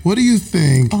 investments, what do you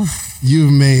think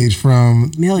you've made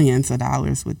from millions of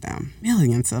dollars with them?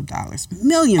 Millions of dollars,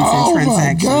 millions in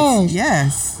transactions. My gosh.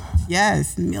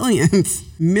 Yes,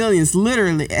 millions,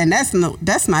 literally, and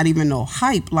that's not even no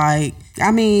hype. Like,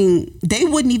 I mean, they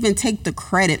wouldn't even take the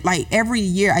credit. Like every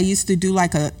year, I used to do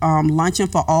like a luncheon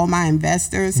for all my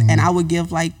investors, and I would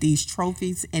give like these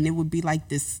trophies, and it would be like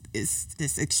this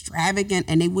extravagant,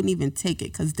 and they wouldn't even take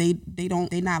it because they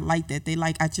not like that. They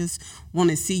like, I just want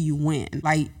to see you win.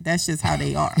 Like that's just how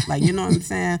they are. Like, you know what I'm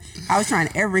saying? I was trying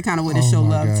every kind of way to show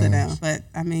love to them, but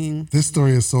I mean, this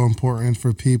story is so important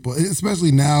for people,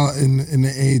 especially now in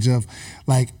the age of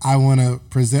like, I want to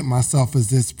present myself as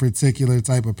this particular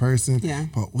type of person. Yeah.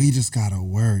 But we just got to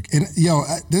work. And,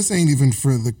 this ain't even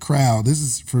for the crowd. This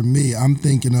is for me. I'm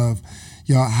thinking of,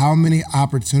 how many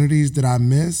opportunities did I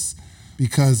miss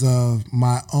because of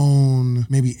my own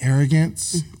maybe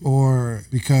arrogance or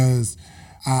because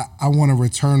I want to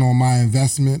return on my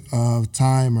investment of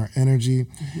time or energy.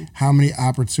 How many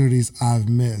opportunities I've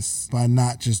missed by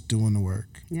not just doing the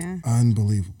work. Yeah.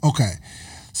 Unbelievable. Okay.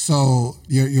 So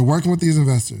you're working with these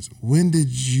investors. When did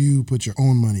you put your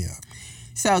own money up?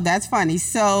 So that's funny.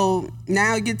 So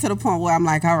now I get to the point where I'm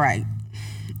like, all right,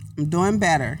 I'm doing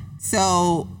better.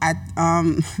 So I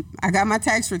got my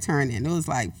tax return in. It was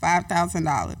like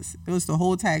 $5,000. It was the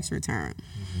whole tax return.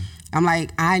 I'm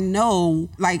like, I know,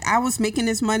 like I was making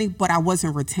this money, but I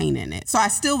wasn't retaining it. So I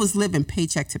still was living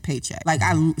paycheck to paycheck. Like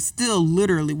I still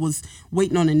literally was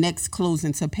waiting on the next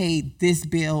closing to pay this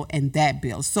bill and that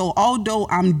bill. So although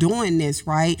I'm doing this,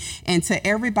 right, and to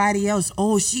everybody else,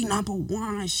 oh, she number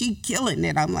one, she killing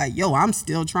it. I'm like, yo, I'm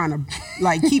still trying to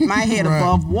like keep my head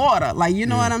above water. Like, you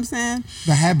know what I'm saying?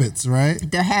 The habits, right?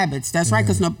 The habits, that's right.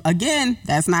 Because again,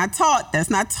 that's not taught. That's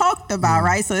not talked about,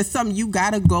 right? So it's something you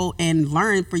got to go and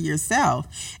learn for yourself.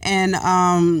 And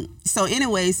so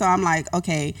I'm like,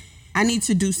 okay, I need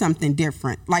to do something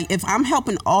different. Like if I'm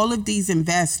helping all of these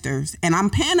investors and I'm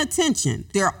paying attention,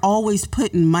 they're always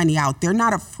putting money out. They're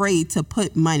not afraid to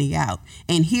put money out.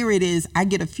 And here it is, I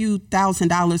get a few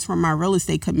 $1,000s from my real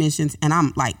estate commissions and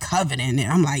I'm like coveting it.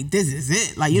 I'm like, this is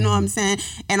it. Like, you know what I'm saying?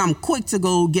 And I'm quick to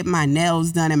go get my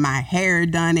nails done and my hair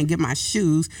done and get my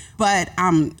shoes. But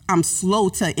I'm slow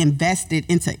to invest it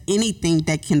into anything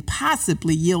that can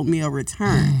possibly yield me a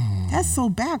return. That's so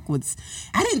backwards.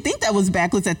 I didn't think that was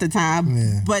backwards at the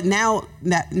time, but now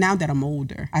that I'm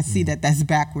older, I see that that's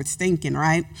backwards thinking,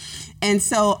 right? And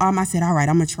so I said, all right,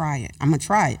 I'm gonna try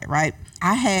it, right?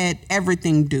 I had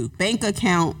everything due. Bank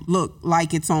account looked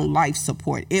like it's on life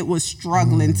support. It was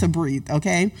struggling to breathe,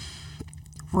 okay?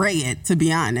 Red, to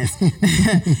be honest.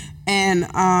 And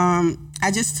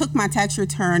I just took my tax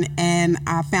return and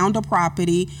I found a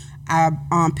property. I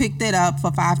picked it up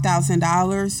for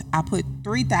 $5,000. I put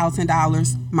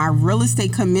 $3,000, my real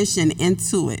estate commission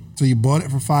into it. So you bought it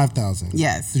for $5,000?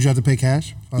 Yes. Did you have to pay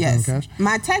cash? Yes. Cash?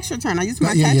 My tax return. I used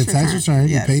my tax return.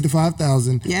 Yes. You paid the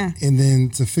 $5,000. Yeah. And then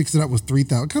to fix it up was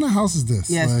 $3,000. What kind of house is this?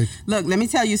 Yes. Like, look, let me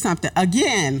tell you something.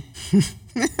 Again,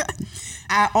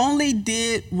 I only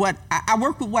did what I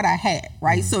worked with what I had,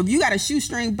 right? So if you got a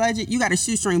shoestring budget, you got a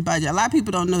shoestring budget. A lot of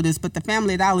people don't know this, but the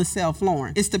Family Dollar sell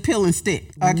flooring. It's the peel and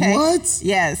stick, okay? What?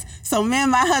 Yes. So me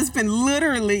and my husband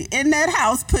literally in that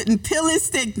house putting peel and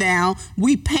stick down.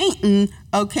 We painting,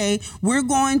 okay? We're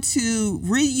going to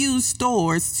reuse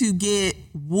stores to get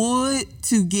wood,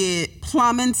 to get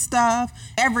plumbing stuff,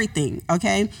 everything,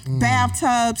 okay?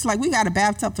 Bathtubs, like we got a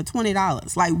bathtub for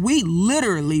 $20. Like we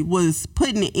literally was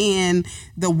putting in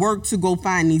the work to go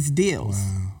find these deals.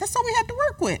 Wow. That's all we had to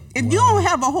work with. If you don't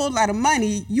have a whole lot of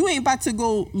money, you ain't about to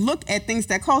go look at things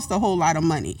that cost a whole lot of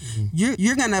money.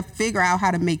 You're going to figure out how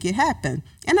to make it happen.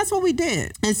 And that's what we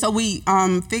did. And so we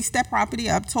fixed that property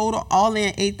up, total all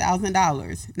in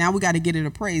 $8,000. Now we got to get it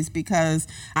appraised because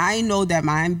I know that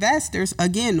my investors,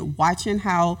 again, watching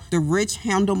how the rich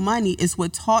handle money is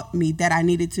what taught me that I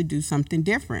needed to do something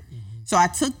different. So I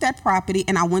took that property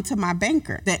and I went to my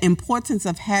banker. The importance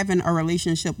of having a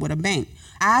relationship with a bank.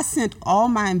 I sent all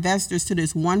my investors to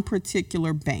this one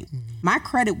particular bank. My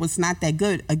credit was not that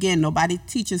good. Again, nobody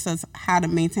teaches us how to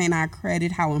maintain our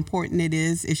credit, how important it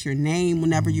is. It's your name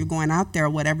whenever you're going out there,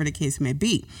 whatever the case may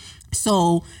be.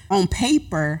 So on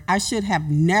paper, I should have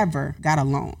never got a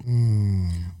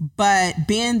loan. But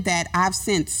being that I've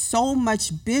sent so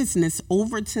much business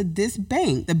over to this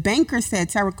bank, the banker said,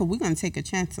 Terica, we're going to take a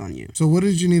chance on you. So what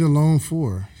did you need a loan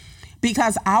for?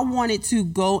 Because I wanted to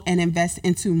go and invest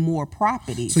into more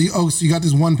properties. So you got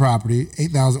this one property,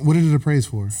 8,000. What did it appraise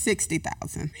for?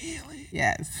 60,000. Really?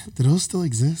 Yes. Do those still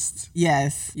exist?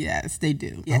 Yes, they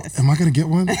do. Yes. Am I going to get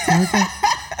one, Terica?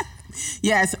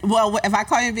 Yes. Well, if I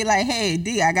call you and be like, hey,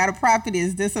 D, I got a property,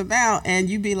 is this amount? And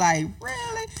you be like,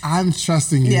 really? I'm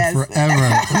trusting you forever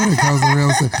when it comes to real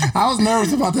estate. I was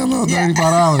nervous about that little $35,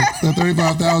 that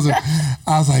 $35,000.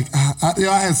 I was like,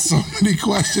 I had so many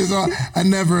questions. I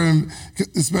never,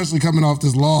 especially coming off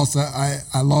this loss,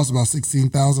 I lost about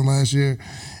 $16,000 last year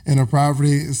in a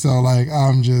property. So like,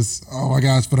 I'm just, oh my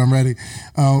gosh, but I'm ready.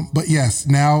 But yes,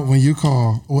 now when you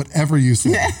call, whatever you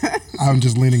say, I'm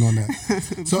just leaning on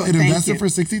that. So it invested for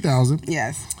 $60,000.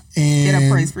 Yes. And it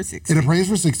appraised for 60. It appraised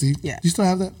for 60. Yeah. You still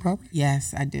have that property?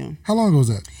 Yes, I do. How long ago was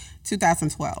that?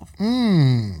 2012.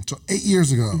 So 8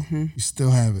 years ago, you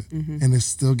still have it, and it's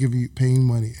still paying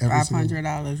money every single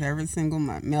month. $500 every single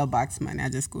month, mailbox money. I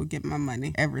just go get my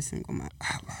money every single month.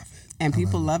 I love it. And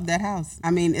people love that house. I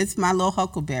mean, it's my little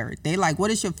huckleberry. They like, what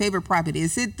is your favorite property?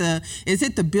 Is it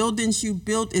the buildings you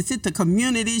built? Is it the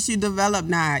communities you developed?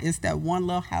 Nah, it's that one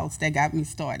little house that got me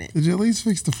started. Did you at least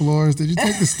fix the floors? Did you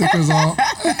take the stickers off?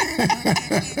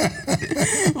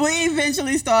 We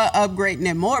eventually started upgrading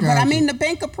it more. Gotcha. But I mean, the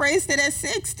bank appraised it at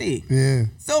 60. Yeah.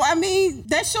 So, I mean,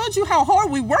 that showed you how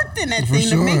hard we worked in that thing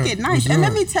to make it nice. And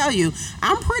let me tell you,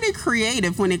 I'm pretty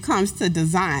creative when it comes to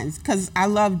designs because I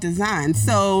love design.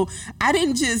 So I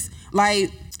didn't just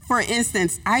like, for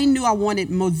instance, I knew I wanted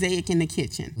mosaic in the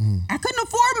kitchen. I couldn't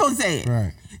afford mosaic.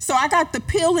 Right. So I got the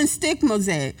peel and stick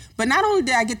mosaic. But not only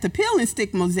did I get the peel and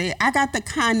stick mosaic, I got the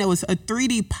kind that was a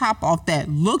 3D pop off that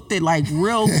looked at like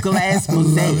real glass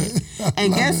mosaic.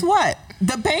 And guess what?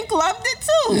 The bank loved it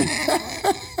too.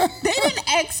 They didn't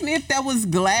ask me if that was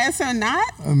glass or not.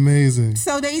 Amazing.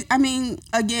 So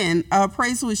again,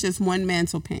 appraisal is just one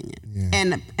man's opinion.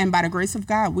 Yeah. And by the grace of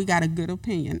God, we got a good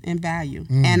opinion and value.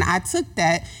 And I took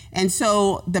that. And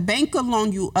so the bank will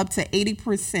loan you up to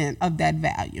 80% of that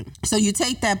value. So you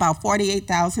take that about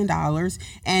 $48,000.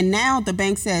 And now the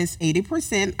bank says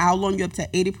 80%, I'll loan you up to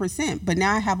 80%. But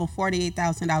now I have a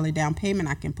 $48,000 down payment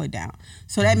I can put down.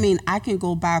 So that means I can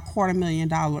go buy a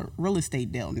 $250,000 real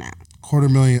estate deal now.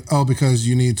 $250,000. Oh, because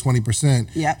you need 20%.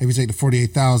 Yeah. If you take the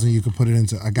 $48,000, you can put it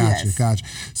into. I got you.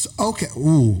 So okay.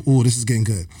 Ooh, this is getting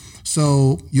good.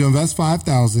 So you invest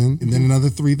 $5,000 and then another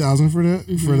 $3,000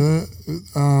 for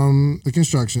the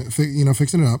construction,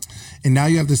 fixing it up, and now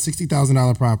you have the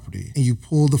 $60,000 property, and you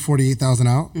pulled the $48,000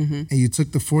 out, and you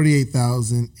took the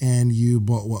 $48,000 and you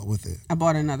bought what with it? I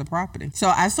bought another property. So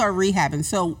I started rehabbing.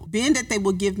 So being that they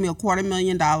would give me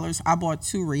 $250,000, I bought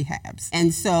 2 rehabs,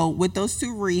 and so with those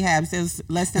 2 rehabs, there's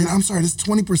less than. And I'm sorry, this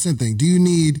 20% thing. Do you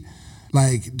need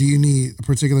a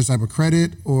particular type of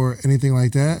credit or anything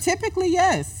like that? Typically,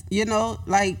 yes.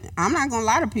 I'm not going to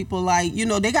lie to people.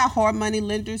 They got hard money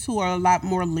lenders who are a lot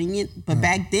more lenient. But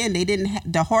back then, they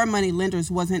didn't. The hard money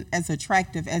lenders wasn't as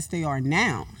attractive as they are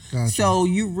now. Gotcha. So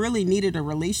you really needed a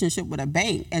relationship with a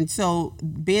bank. And so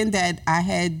being that I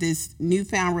had this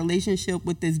newfound relationship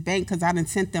with this bank because I done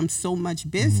sent them so much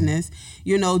business,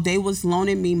 they was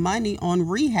loaning me money on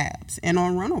rehabs and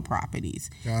on rental properties.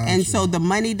 Gotcha. And so the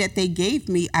money that they gave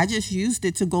me, I just used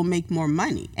it to go make more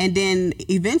money. And then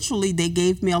eventually they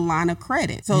gave me a line of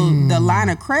credit. So the line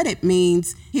of credit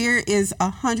means here is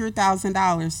 $100,000,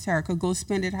 Terica, go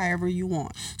spend it however you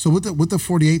want. So with the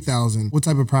 $48,000, what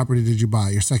type of property did you buy?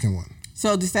 Your second one?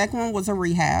 So the second one was a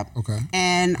rehab. Okay.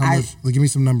 And how much? Give me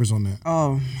some numbers on that.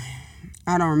 Oh,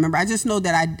 I don't remember. I just know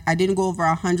that I didn't go over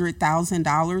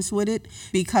 $100,000 with it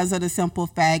because of the simple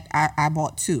fact I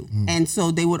bought 2. And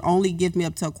so they would only give me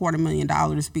up to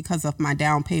 $250,000 because of my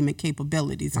down payment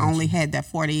capabilities. Gotcha. I only had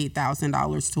that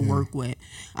 $48,000 to work with.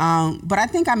 But I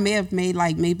think I may have made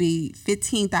maybe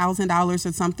 $15,000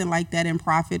 or something like that in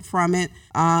profit from it.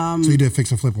 So you did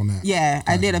fix and flip on that? Yeah,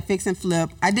 gotcha. I did a fix and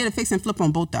flip. I did a fix and flip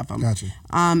on both of them. Gotcha.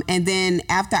 And then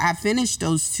after I finished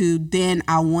those two, then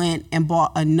I went and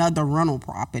bought another rental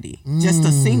property, just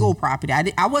a single property.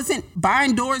 I wasn't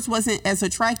buying doors wasn't as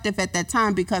attractive at that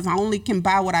time because I only can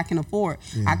buy what I can afford.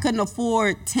 I couldn't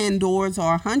afford 10 doors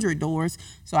or 100 doors.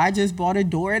 So I just bought a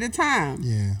door at a time,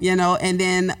 and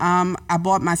then I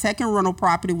bought my second rental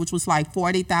property, which was like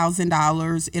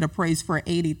 $40,000. It appraised for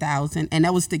 $80,000. And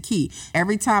that was the key.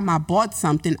 Every time I bought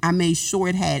something, I made sure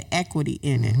it had equity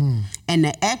in it. And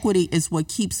the equity is what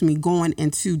keeps me going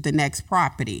into the next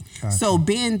property. Gotcha. So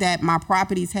being that my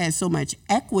properties had so much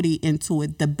equity into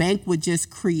it, the bank would just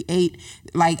create,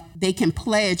 like they can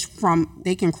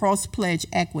cross pledge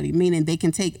equity, meaning they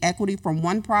can take equity from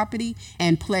one property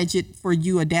and pledge it for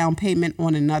you a down payment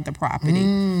on another property.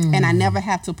 And I never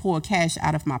have to pull cash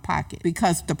out of my pocket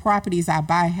because the properties I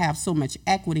buy have so much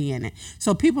equity in it.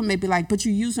 So people may be like, but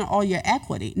you're using all your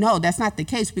equity. No, that's not the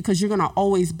case because you're going to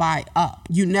always buy up.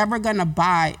 You're never going to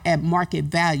buy at market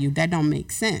value. That don't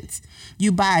make sense.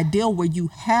 You buy a deal where you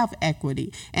have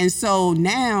equity. And so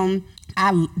now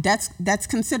that's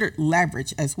considered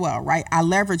leverage as well, right? I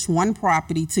leverage one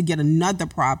property to get another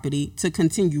property to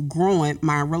continue growing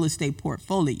my real estate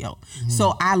portfolio.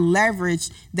 So I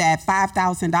leveraged that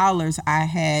 $5,000 I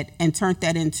had and turned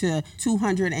that into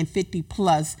 250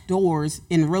 plus doors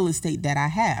in real estate that I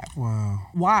have. Wow.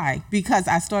 Why? Because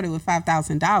I started with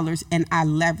 $5,000 and I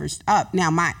leveraged up. Now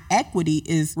my equity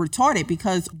is retarded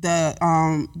because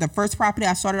the first property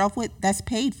I started off with, that's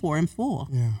paid for in full.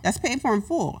 Yeah. That's paid for in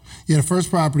full. Yeah. The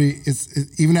first property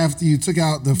is even after you took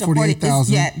out the $48,000.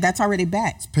 Yeah, that's already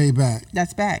back. It's paid back.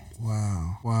 That's back.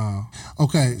 Wow.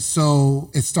 Okay,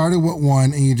 so it started with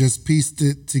one, and you just pieced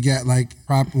it to get like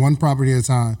one property at a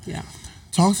time. Yeah.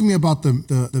 Talk to me about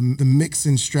the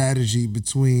mixing strategy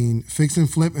between fix and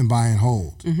flip and buy and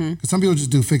hold. Because some people just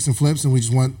do fix and flips, and we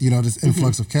just want this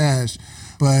influx of cash.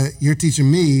 But you're teaching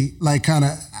me like kind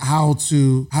of how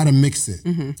to mix it.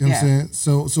 You know what I'm saying?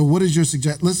 So what is your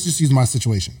suggestion? Let's just use my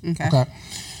situation. Okay.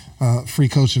 Free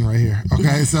coaching right here.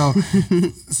 Okay. So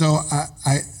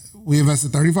we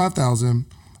invested $35,000.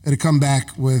 It'll come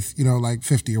back with like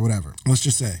 50 or whatever. Let's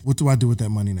just say, what do I do with that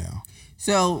money now?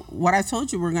 So what I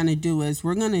told you we're going to do is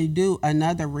we're going to do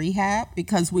another rehab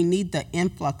because we need the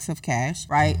influx of cash,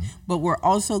 right? But we're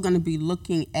also going to be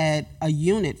looking at a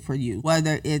unit for you,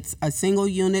 whether it's a single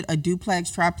unit, a duplex,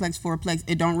 triplex, fourplex,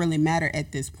 it don't really matter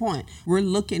at this point. We're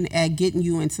looking at getting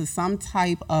you into some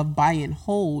type of buy and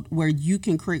hold where you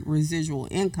can create residual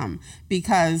income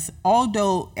because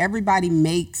although everybody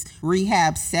makes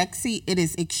rehab sexy, it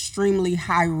is extremely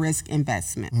high risk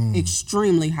investment,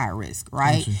 extremely high risk,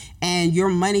 right? And your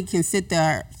money can sit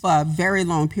there for a very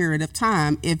long period of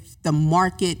time if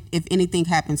anything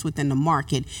happens within the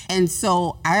market. And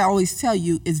so I always tell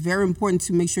you, it's very important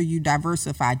to make sure you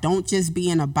diversify. Don't just be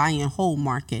in a buy and hold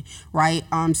market, right?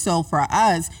 So for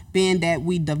us, being that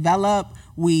we develop,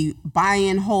 we buy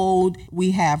and hold,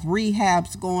 we have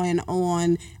rehabs going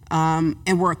on,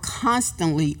 and we're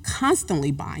constantly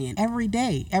buying every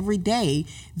day,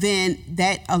 then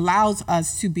that allows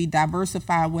us to be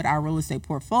diversified with our real estate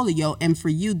portfolio. And for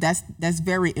you, that's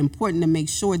very important to make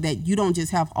sure that you don't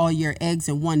just have all your eggs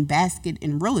in one basket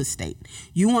in real estate.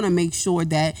 You want to make sure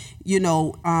that,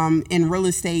 in real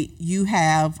estate, you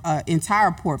have an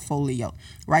entire portfolio,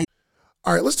 right?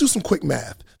 All right, let's do some quick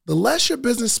math. The less your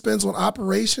business spends on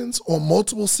operations, on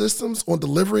multiple systems, on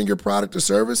delivering your product or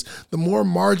service, the more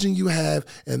margin you have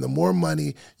and the more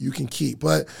money you can keep.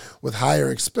 But with higher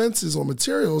expenses on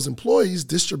materials, employees,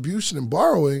 distribution, and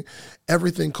borrowing,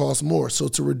 everything costs more. So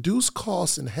to reduce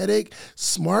costs and headache,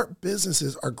 smart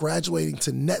businesses are graduating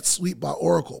to NetSuite by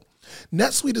Oracle.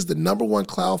 NetSuite is the #1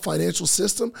 cloud financial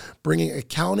system, bringing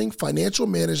accounting, financial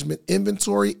management,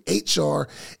 inventory, HR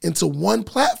into one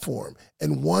platform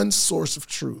and one source of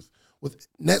truth. With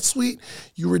NetSuite,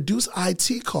 you reduce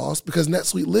IT costs because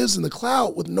NetSuite lives in the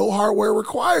cloud with no hardware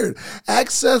required.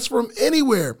 Access from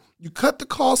anywhere. You cut the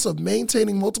cost of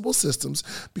maintaining multiple systems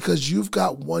because you've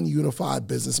got one unified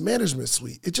business management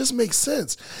suite. It just makes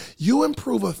sense. You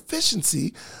improve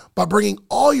efficiency by bringing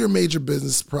all your major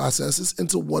business processes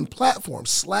into one platform,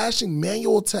 slashing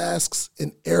manual tasks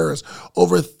and errors.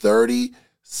 Over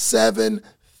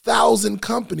 37,000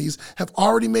 companies have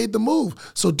already made the move.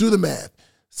 So do the math.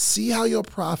 See how you'll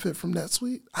profit from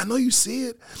NetSuite? I know you see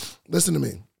it. Listen to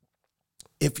me.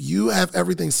 If you have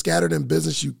everything scattered in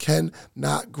business, you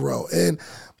cannot grow. And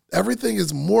everything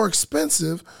is more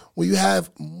expensive when you have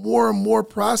more and more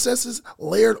processes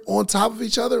layered on top of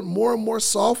each other, more and more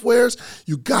softwares.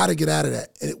 You got to get out of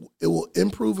that. And it will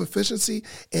improve efficiency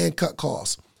and cut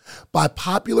costs. By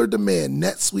popular demand,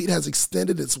 NetSuite has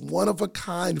extended its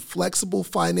one-of-a-kind flexible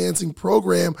financing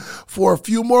program for a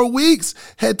few more weeks.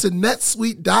 Head to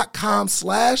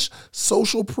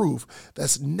netsuite.com/socialproof.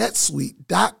 That's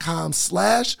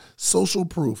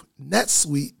netsuite.com/socialproof.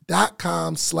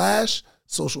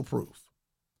 netsuite.com/socialproof.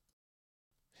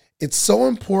 It's so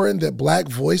important that Black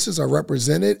voices are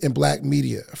represented in Black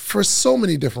media for so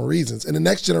many different reasons. And the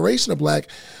next generation of Black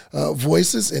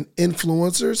voices and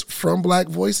influencers from Black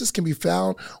voices can be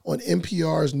found on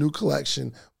NPR's new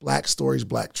collection, Black Stories,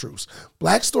 Black Truths.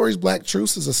 Black Stories, Black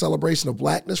Truths is a celebration of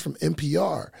Blackness from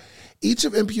NPR. Each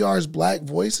of NPR's Black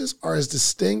voices are as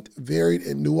distinct, varied,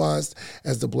 and nuanced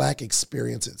as the Black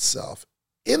experience itself.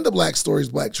 In the Black Stories,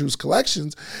 Black Truths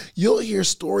collections, you'll hear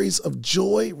stories of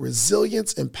joy,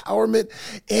 resilience, empowerment,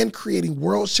 and creating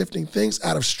world-shifting things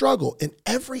out of struggle. And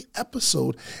every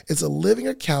episode is a living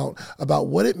account about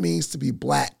what it means to be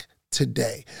Black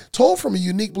today, told from a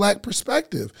unique Black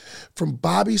perspective. From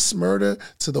Bobby Shmurda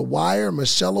to The Wire,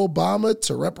 Michelle Obama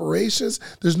to reparations,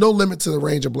 there's no limit to the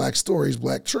range of Black stories,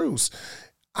 Black truths.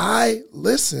 I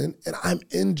listen and I'm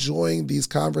enjoying these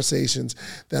conversations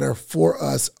that are for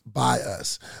us, by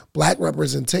us. Black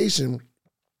representation,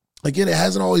 again, it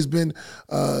hasn't always been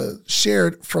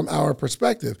shared from our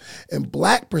perspective. And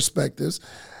Black perspectives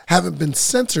haven't been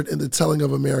centered in the telling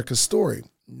of America's story.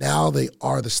 Now they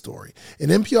are the story. In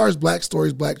NPR's Black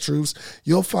Stories, Black Truths,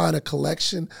 you'll find a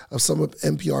collection of some of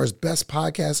NPR's best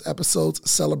podcast episodes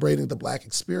celebrating the Black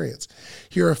experience.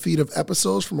 Here are a feed of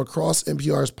episodes from across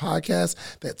NPR's podcasts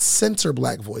that center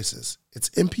Black voices. It's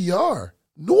NPR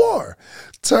Noir.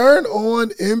 Turn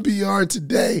on NPR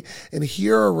today and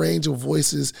hear a range of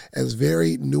voices as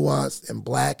varied, nuanced, and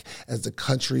Black as the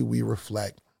country we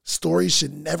reflect. Stories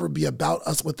should never be about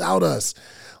us without us.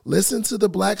 Listen to the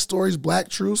Black Stories, Black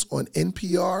Truths on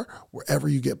NPR, wherever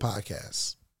you get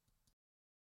podcasts.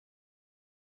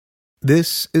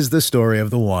 This is the story of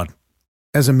the one.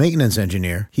 As a maintenance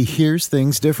engineer, he hears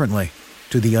things differently.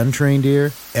 To the untrained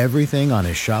ear, everything on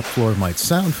his shop floor might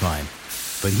sound fine,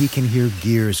 but he can hear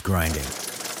gears grinding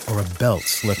or a belt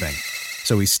slipping.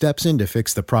 So he steps in to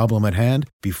fix the problem at hand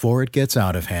before it gets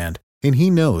out of hand. And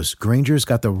he knows Grainger's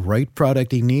got the right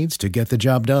product he needs to get the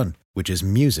job done, which is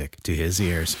music to his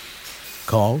ears.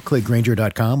 Call, click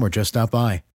Grainger.com, or just stop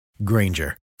by.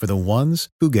 Grainger, for the ones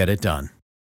who get it done.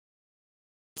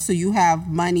 So you have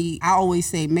money. I always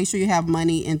say, make sure you have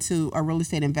money into a real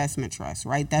estate investment trust,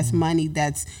 right? That's money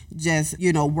that's just,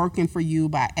 working for you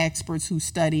by experts who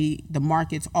study the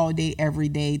markets all day, every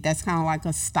day. That's kind of like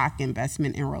a stock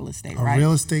investment in real estate, right? A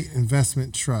real estate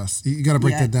investment trust. You got to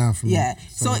break that down for me. Yeah.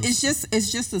 So it's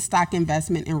just a stock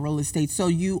investment in real estate. So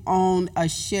you own a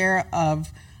share of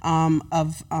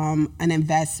an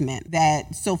investment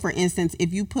that, so for instance,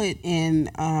 if you put in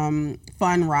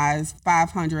Fundrise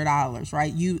 $500,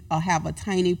 right, you have a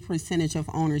tiny percentage of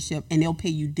ownership and they'll pay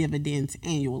you dividends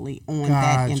annually on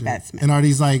that investment. And are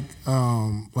these like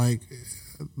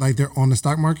they're on the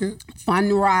stock market?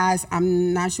 Fundrise,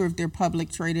 I'm not sure if they're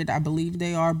public traded. I believe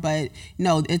they are, but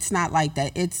no, it's not like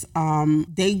that. It's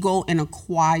they go and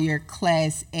acquire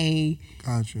Class A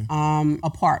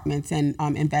apartments and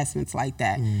investments like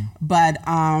that. But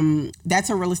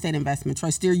that's a real estate investment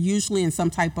trust. They're usually in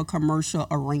some type of commercial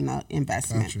arena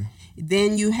investment.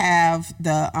 Then you have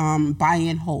the buy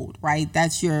and hold, right?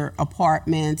 That's your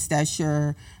apartments, that's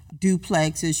your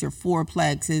duplexes, your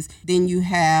fourplexes. Then you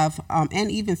have,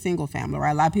 and even single family,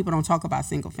 right? A lot of people don't talk about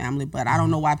single family, but I don't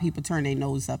know why people turn their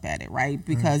nose up at it, right?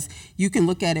 Because you can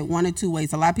look at it one or two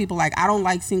ways. A lot of people I don't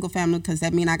like single family because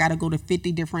that means I got to go to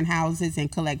 50 different houses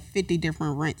and collect 50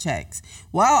 different rent checks.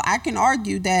 Well, I can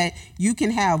argue that you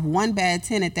can have one bad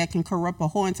tenant that can corrupt a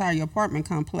whole entire apartment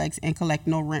complex and collect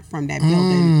no rent from that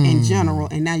building in general,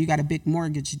 and now you got a big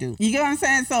mortgage due. You get what I'm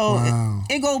saying? So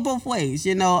it goes both ways,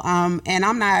 and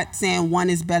I'm not saying one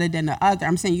is better than the other.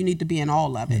 I'm saying you need to be in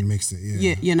all of it. And mix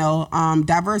it,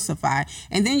 diversify.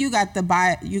 And then you got the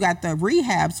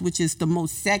rehabs, which is the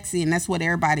most sexy, and that's what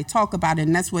everybody talk about,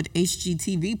 and that's what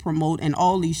HGTV promote and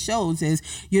all these shows is,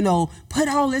 put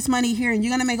all this money here and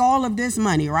you're gonna make all of this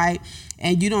money, right?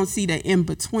 And you don't see the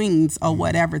in-betweens or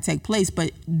whatever take place.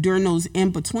 But during those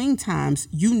in-between times,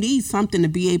 you need something to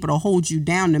be able to hold you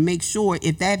down to make sure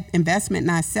if that investment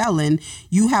not selling,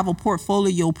 you have a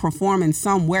portfolio performing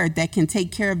somewhere that can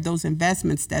take care of those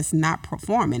investments that's not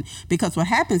performing. Because what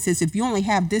happens is if you only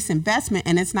have this investment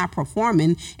and it's not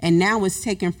performing, and now it's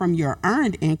taken from your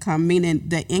earned income, meaning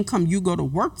the income you go to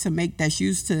work to make that's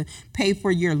used to pay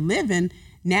for your living,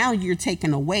 now you're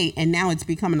taken away, and now it's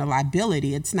becoming a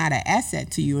liability. It's not an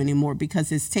asset to you anymore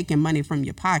because it's taking money from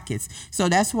your pockets. So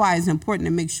that's why it's important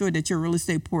to make sure that your real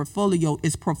estate portfolio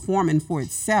is performing for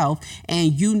itself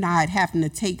and you not having to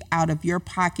take out of your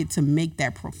pocket to make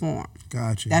that perform.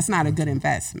 Got you. That's not a good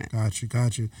investment. Got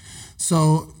you.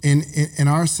 So in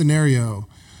our scenario,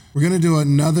 we're going to do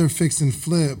another fix and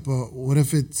flip, but what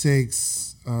if it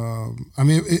takes...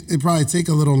 it probably take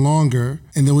a little longer,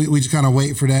 and then we just kind of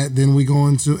wait for that. Then we go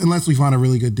into, unless we find a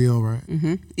really good deal, right?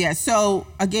 Mm-hmm. Yeah. So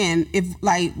again, if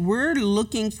we're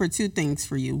looking for two things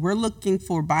for you, we're looking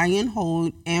for buy and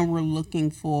hold, and we're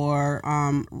looking for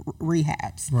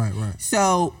rehabs. Right.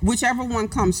 So whichever one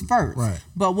comes first. Right.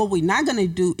 But what we're not going to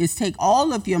do is take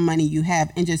all of your money you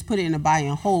have and just put it in a buy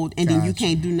and hold, and then you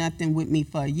can't do nothing with me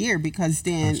for a year, because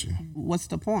then what's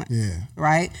the point? Yeah.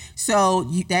 Right. So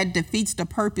that defeats the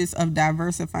purpose of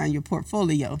diversifying your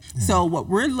portfolio. Yeah. So what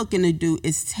we're looking to do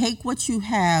is take what you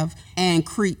have and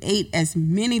create as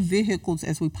many vehicles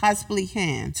as we possibly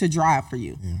can to drive for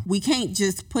you. Yeah. We can't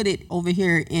just put it over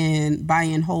here in buy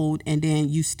and hold and then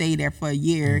you stay there for a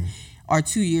year or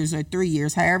 2 years or 3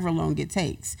 years, however long it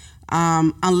takes.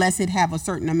 Unless it have a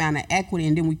certain amount of equity,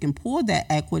 and then we can pull that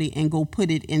equity and go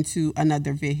put it into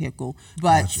another vehicle.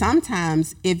 But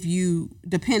sometimes if you,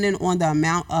 depending on the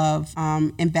amount of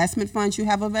investment funds you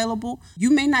have available, you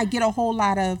may not get a whole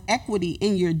lot of equity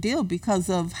in your deal because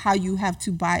of how you have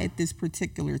to buy at this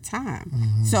particular time.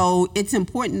 Mm-hmm. So it's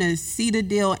important to see the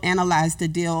deal, analyze the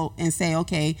deal, and say,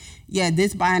 okay, yeah,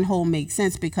 this buy and hold makes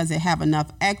sense because it have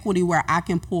enough equity where I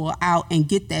can pull out and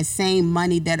get that same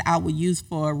money that I would use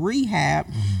for a rehab.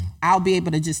 I'll be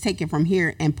able to just take it from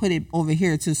here and put it over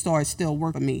here to start still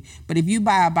work for me. But if you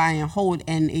buy a buy and hold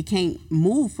and it can't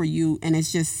move for you and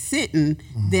it's just sitting,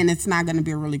 then it's not going to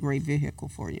be a really great vehicle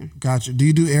for you. Gotcha. Do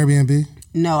you do Airbnb?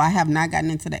 No, I have not gotten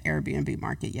into the Airbnb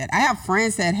market yet. I have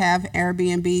friends that have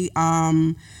Airbnb.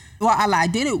 Well, I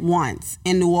did it once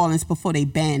in New Orleans before they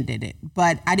banned it,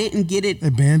 but I didn't get it. They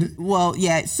banned it? Well,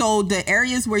 yeah. So the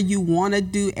areas where you want to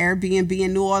do Airbnb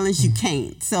in New Orleans, you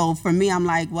can't. So for me, I'm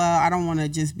like, well, I don't want to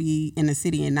just be in the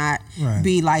city and not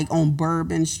be like on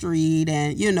Bourbon Street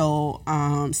and,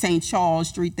 St. Charles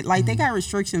Street. Like they got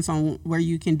restrictions on where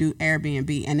you can do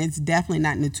Airbnb, and it's definitely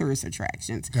not in the tourist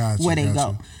attractions where they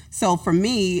go. So for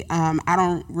me, I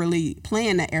don't really play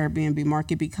in the Airbnb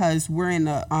market because we're in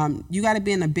you got to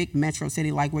be in a big metro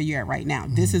city like where you're at right now.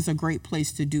 This is a great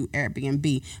place to do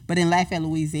Airbnb. But in Lafayette,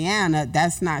 Louisiana,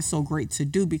 that's not so great to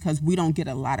do because we don't get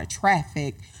a lot of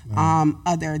traffic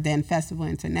other than Festival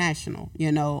International,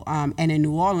 and in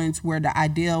New Orleans, where the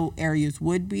ideal areas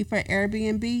would be for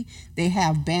Airbnb, they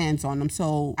have bans on them.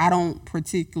 So I don't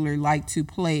particularly like to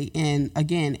play in,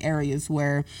 again, areas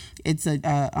where it's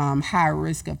a high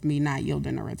risk of me not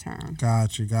yielding a return.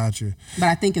 Gotcha. But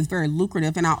I think it's very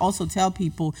lucrative. And I also tell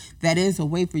people that is a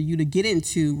way for you to get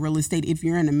into real estate if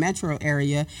you're in the metro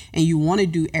area and you want to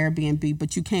do Airbnb,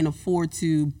 but you can't afford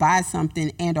to buy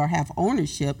something and or have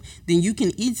ownership, then you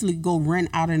can easily go rent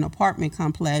out an apartment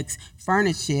complex,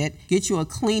 furnish it, get you a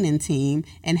cleaning team,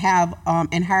 and have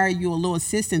and hire you a little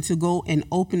assistant to go and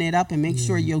open it up and make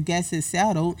sure your guest is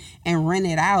settled and rent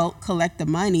it out, collect the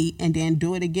money, and then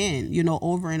do it again,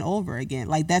 over and over again.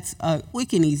 Like that's a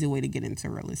quick and easy way to get into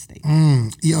real estate.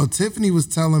 Yo, Tiffany was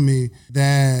telling me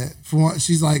that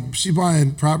she's like, she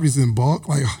buying properties in bulk,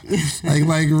 like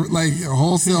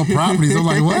wholesale properties. I'm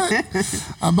like,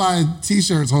 what? I'm buying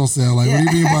t-shirts wholesale. Like,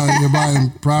 what do you mean you're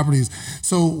buying properties?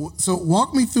 So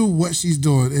walk me through what she's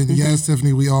doing. And yes,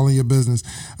 Tiffany, we all in your business.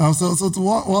 So to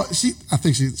walk, I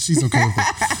think she's okay with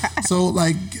it. So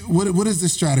like, what is the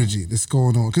strategy that's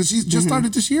going on? Because she just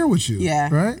started this year with you,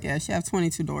 right? Yeah, she has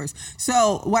 22 doors.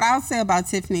 So what I'll say about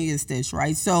Tiffany is this,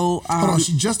 right? So hold on,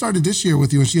 she just started this year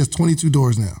with you, and she has 22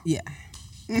 doors now. Yeah.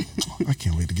 I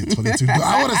can't wait to get 22 doors.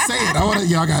 I want to say it.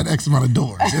 I got X amount of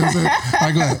doors. You know what I'm saying? All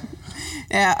right, go ahead.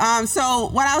 Yeah. So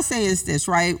what I'll say is this,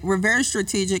 right? We're very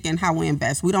strategic in how we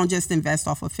invest. We don't just invest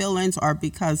off of feelings or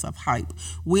because of hype.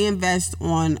 We invest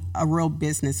on a real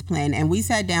business plan. And we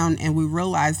sat down and we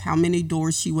realized how many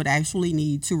doors she would actually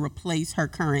need to replace her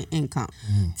current income.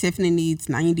 Tiffany needs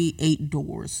 98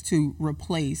 doors to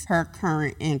replace her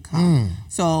current income.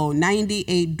 So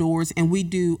 98 doors, and we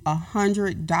do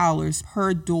 $100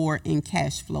 per door in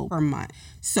cash flow per month.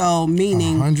 So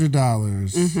meaning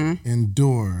 $100 in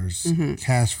doors,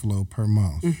 cash flow per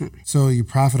month. So you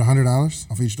profit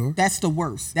 $100 off each door? That's the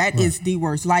worst. That is the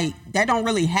worst. Like that don't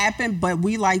really happen, but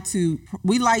we like to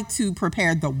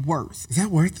prepare the worst. Is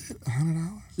that worth it?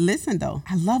 $100? Listen, though,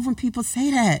 I love when people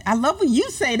say that. I love when you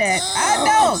say that. I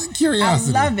know.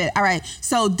 Curiosity. I love it. All right.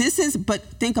 So but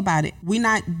think about it.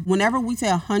 Whenever we say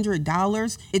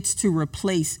 $100, it's to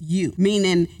replace you.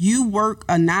 Meaning you work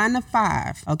a 9 to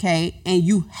 5, okay? And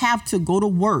you have to go to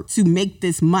work to make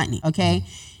this money, okay?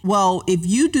 Well, if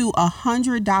you do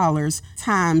 $100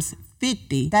 times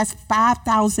 50, that's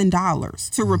 $5,000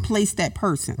 to replace that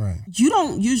person. Right. You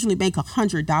don't usually make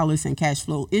 $100 in cash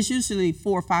flow. It's usually $400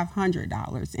 or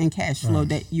 $500 in cash flow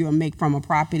that you'll make from a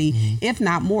property, if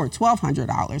not more,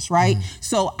 $1,200, right?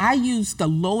 So I use the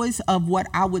lowest of what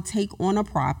I would take on a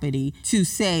property to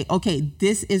say, okay,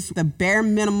 this is the bare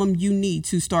minimum you need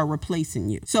to start replacing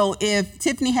you. So if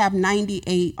Tiffany have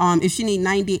 98, if she need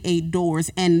 98 doors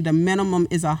and the minimum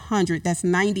is 100, that's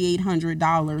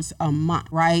 $9,800 a month,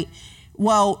 right?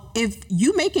 Well, if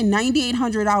you making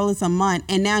 $9,800 a month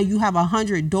and now you have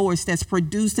 100 doors that's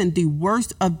producing the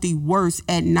worst of the worst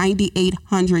at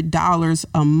 $9,800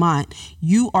 a month,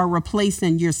 you are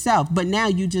replacing yourself. But now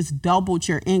you just doubled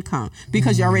your income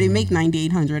because you already make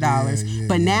 $9,800.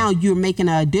 But now you're making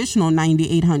an additional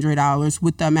 $9,800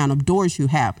 with the amount of doors you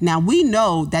have. Now we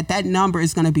know that number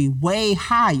is going to be way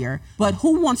higher, but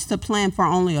who wants to plan for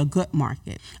only a good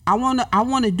market? I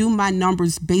want to do my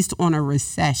numbers based on a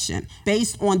recession,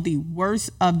 based on the worst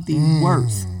of the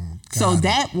worst. So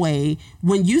that way,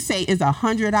 when you say is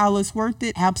 $100 worth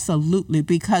it, absolutely,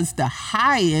 because the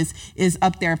highest is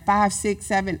up there $500,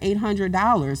 $600, $700,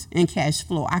 $800 in cash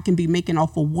flow I can be making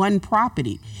off of one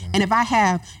property. And if I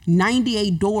have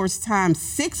 98 doors times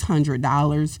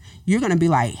 $600, you're gonna be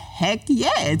like, heck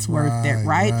yeah, it's worth it,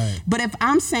 right? But if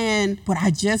I'm saying, but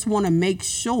I just want to make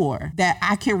sure that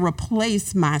I can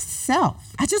replace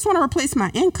myself, I just want to replace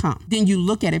my income, then you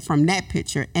look at it from that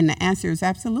picture, and the answer is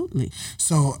absolutely.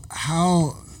 So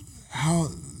how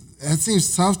that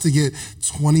seems tough to get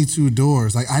 22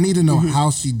 doors. Like, I need to know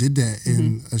how she did that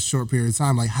in a short period of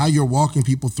time. Like, how you're walking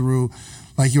people through,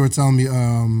 like you were telling me,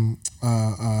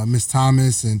 Miss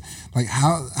Thomas, and like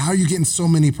how are you getting so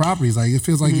many properties? Like, it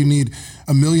feels like you need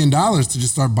 $1 million to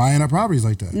just start buying up properties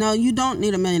like that. No, you don't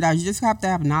need $1 million. You just have to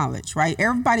have knowledge, right?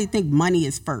 Everybody think money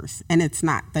is first, and it's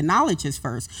not. The knowledge is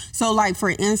first. So, like,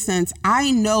 for instance, I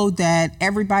know that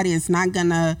everybody is not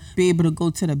gonna be able to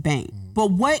go to the bank.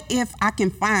 But what if I can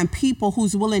find people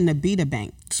who's willing to be the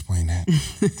bank? Explain that.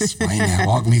 Explain that.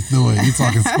 Walk me through it. You're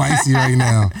talking spicy right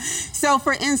now. So,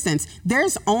 for instance,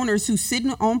 there's owners who sit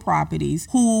on properties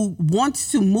who wants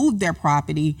to move their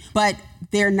property, but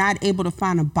they're not able to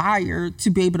find a buyer to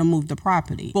be able to move the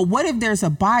property. But what if there's a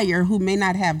buyer who may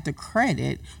not have the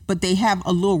credit, but they have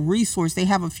a little resource, they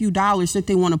have a few dollars that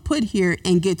they want to put here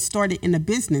and get started in a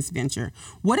business venture?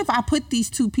 What if I put these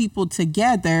two people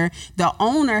together? The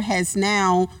owner has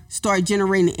now started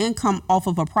generating income off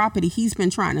of a property he's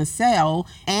been trying to sell,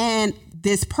 and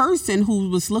this person who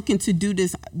was looking to do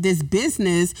this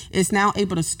business is now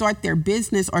able to start their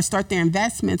business or start their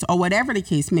investments or whatever the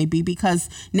case may be, because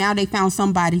now they found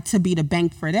somebody to be the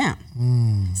bank for them.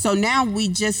 So now we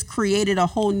just created a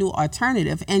whole new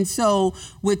alternative. And so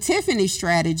with Tiffany's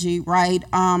strategy, right,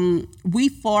 we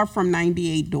far from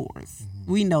 98 doors.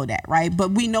 We know that, right?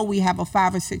 But we know we have a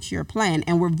 5 or 6 year plan,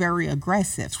 and we're very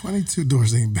aggressive. 22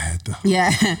 doors ain't bad, though.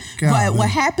 Yeah. But what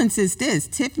happens is this: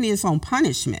 Tiffany is on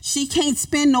punishment. She can't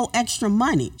spend no extra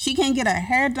money. She can't get her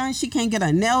hair done. She can't get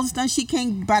her nails done. She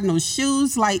can't buy no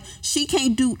shoes. Like, she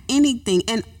can't do anything.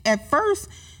 And at first,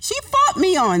 she fought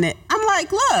me on it. I'm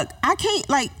like, look, I can't,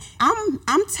 like,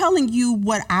 I'm telling you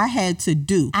what I had to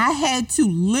do. I had to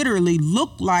literally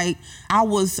look like I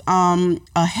was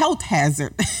a health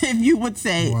hazard, if you would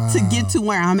say, to get to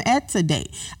where I'm at today.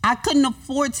 I couldn't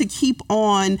afford to keep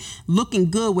on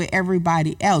looking good with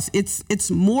everybody else.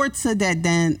 It's more to that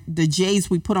than the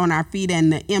J's we put on our feet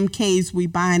and the MKs we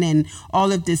buying and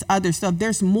all of this other stuff.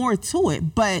 There's more to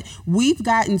it. But we've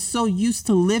gotten so used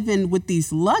to living with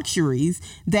these luxuries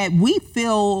that we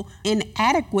feel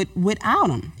inadequate without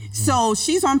them. So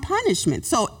she's on punishment.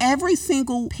 So every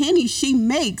single penny she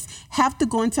makes have to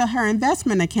go into her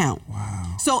investment account.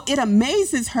 Wow. So it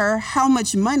amazes her how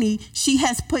much money she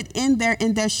has put in there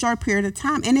in that short period of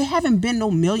time. And it haven't been no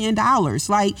 $1 million.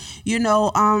 Like, you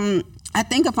know, I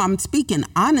think if I'm speaking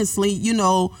honestly, you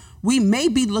know, we may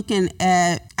be looking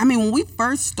at, I mean, when we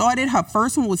first started, her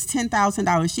first one was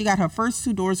 $10,000. She got her first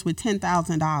 2 doors with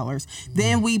 $10,000.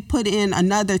 Then we put in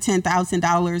another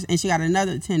 $10,000 and she got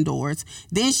another 10 doors.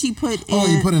 Then she put in. Oh,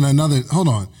 you put in another, hold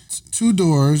on. 2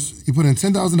 doors, you put in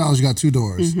 $10,000, you got 2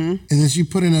 doors. And then she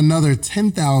put in another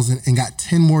 $10,000 and got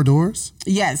 10 more doors?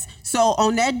 Yes. So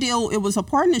on that deal, it was a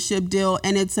partnership deal,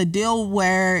 and it's a deal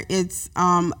where it's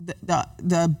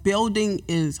the building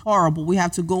is horrible. We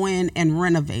have to go in and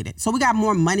renovate it. it. So we got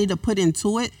more money to put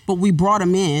into it, but we brought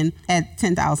them in at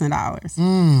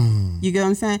 $10,000. You get what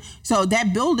I'm saying? So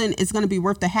that building is going to be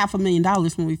worth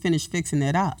 $500,000 when we finish fixing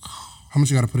it up. How much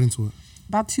you got to put into it?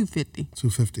 About $250.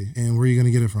 $250. And where are you going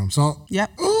to get it from? Salt? Yep.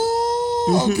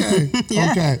 Okay.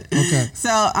 Yeah. Okay.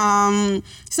 So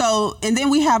and then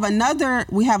we have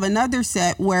another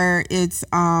set where it's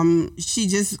she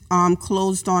just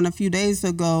closed on a few days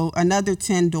ago another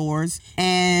 10 doors,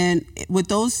 and with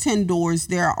those 10 doors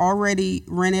they're already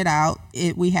rented out.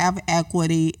 We have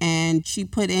equity, and she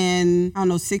put in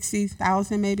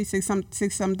 $60,000, maybe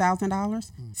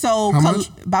 $6,000. So how much?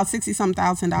 About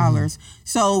 $60,000.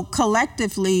 So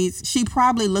collectively she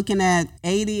probably looking at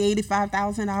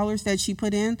 $85,000 that she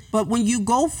put in. But when you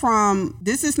go from,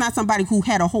 this is not somebody who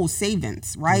had a whole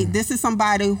savings, right? This is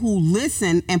somebody who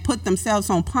listened and put themselves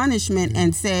on punishment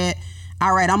and said,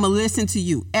 all right, I'm going to listen to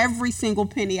you. Every single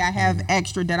penny I have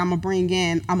extra that I'm going to bring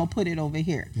in, I'm going to put it over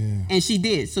here. And she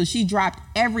did. So she dropped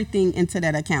everything into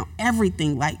that account.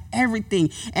 Everything, like everything.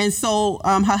 And so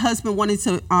her husband wanted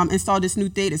to install this new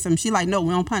data system. She like, no,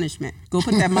 we on punishment. Go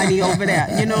put that money over there.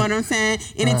 You know what I'm saying?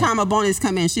 Anytime a bonus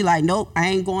come in, she like, nope, I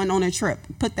ain't going on a trip.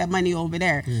 Put that money over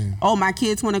there. Oh, my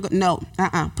kids want to go. No,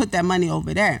 put that money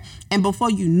over there. And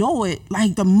before you know it,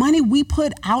 like the money we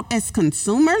put out as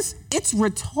consumers, it's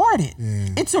retarded.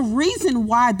 It's a reason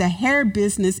why the hair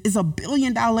business is $1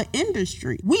 billion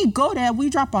industry. We go there, we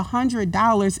drop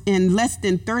 $100 in less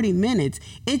than 30 minutes.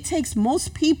 It takes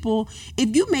most people,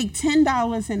 if you make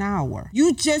 $10 an hour,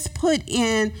 you just put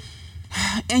in,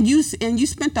 and you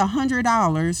spent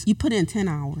 $100, you put in 10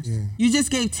 hours. You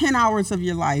just gave 10 hours of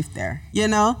your life there, you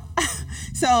know?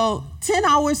 So 10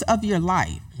 hours of your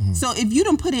life. So if you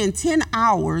don't put in 10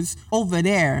 hours over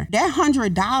there, that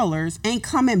 $100 ain't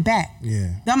coming back.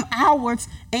 Them hours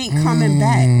ain't coming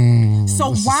back.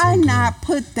 So why not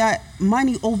put that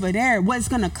money over there? What's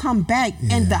gonna come back,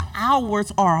 and the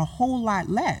hours are a whole lot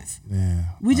less.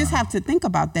 We just have to think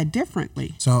about that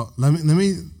differently. So let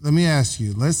me ask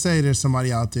you. Let's say there's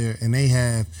somebody out there and they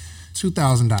have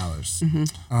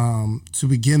 $2,000 to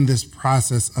begin this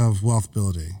process of wealth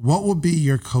building. What would be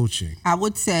your coaching? I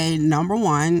would say, number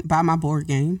one, buy my board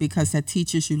game, because that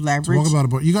teaches you leverage. Talk about a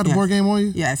board. You got the board game on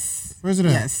you? Yes. Where's it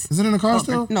at? Yes. Is it in the car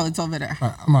still? No, it's over there. All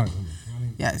right, I'm out.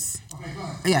 Yes.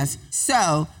 Yes.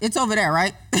 So it's over there,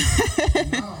 right?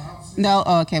 No.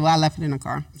 Oh, okay. Well, I left it in the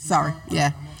car. Sorry.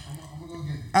 Yeah. I'm gonna go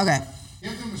get it. Okay.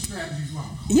 Give them the strategies.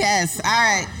 Yes. All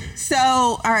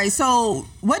right. So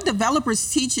what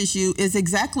developers teaches you is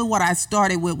exactly what I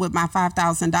started with my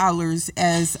 $5,000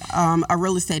 as a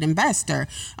real estate investor.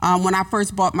 When I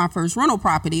first bought my first rental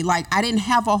property, like I didn't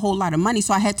have a whole lot of money,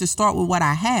 so I had to start with what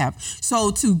I have.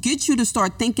 So to get you to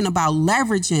start thinking about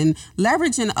leveraging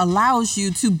allows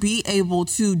you to be able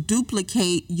to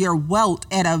duplicate your wealth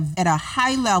at a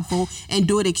high level and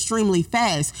do it extremely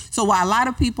fast. So while a lot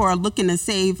of people are looking to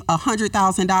save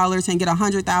 $100,000 and get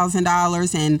 $100,000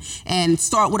 and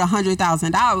start with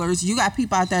 $100,000, you got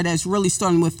people out there that's really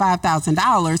starting with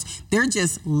 $5,000. They're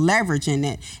just leveraging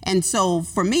it. And so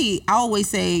for me, I always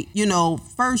say,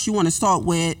 first you want to start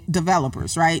with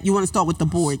developers, right? You want to start with the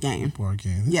board game. Board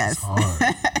game. Yes. Is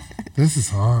hard. This is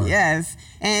hard. Yes.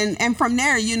 And from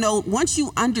there, once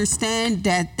you understand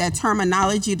that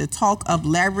terminology, the talk of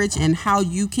leverage, and how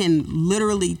you can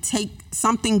literally take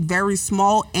something very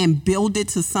small and build it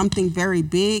to something very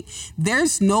big,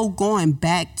 there's no going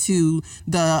back to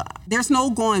that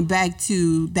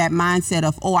mindset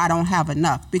of, I don't have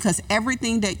enough, because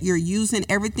everything that you're using,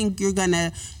 everything you're going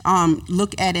to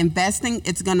look at investing,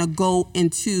 it's going to go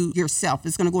into yourself.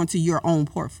 It's going to go into your own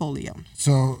portfolio.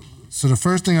 So the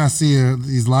first thing I see are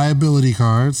these liability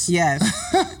cards. Yes.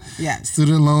 Yes.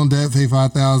 Student loan debt, pay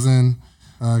 $5,000.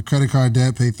 Credit card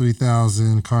debt, pay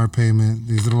 $3,000. Car payment.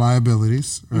 These are the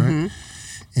liabilities, right? And,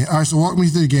 all right. So walk me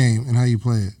through the game and how you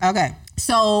play it. Okay.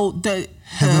 So the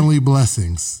heavenly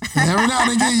blessings. And every now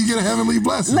and again, you get a heavenly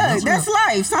blessing. Look, that's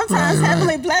life. Sometimes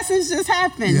heavenly blessings just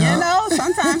happen. Yeah.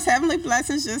 Sometimes heavenly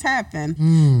blessings just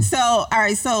happen. So, all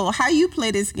right. So how you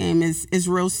play this game is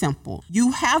real simple.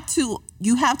 You have to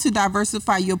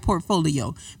diversify your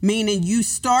portfolio, meaning you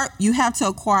have to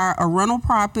acquire a rental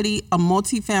property, a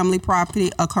multifamily property,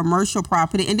 a commercial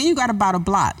property, and then you got to buy a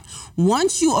block.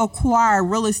 Once you acquire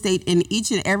real estate in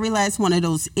each and every last one of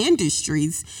those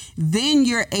industries, then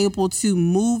you're able to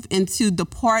move into the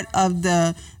part of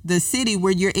the city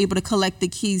where you're able to collect the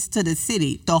keys to the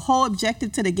city. The whole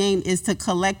objective to the game is to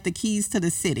collect the keys to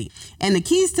the city. And the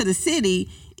keys to the city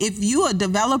if you a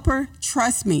developer,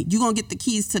 trust me, you're going to get the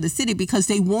keys to the city because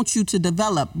they want you to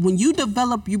develop. When you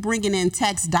develop, you bringing in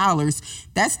tax dollars.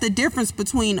 That's the difference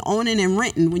between owning and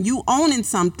renting. When you owning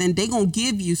something, they going to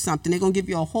give you something. They're going to give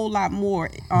you a whole lot more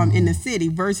in the city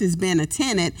versus being a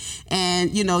tenant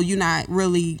and, you know, you're not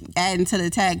really adding to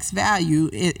the tax value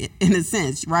in a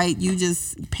sense, right? You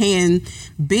just paying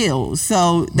bills.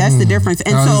 So that's the difference.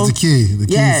 And so the key. The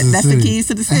keys to the that's city. the keys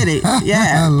to the city.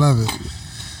 Yeah. I love it.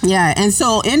 Yeah, and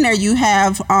so in there you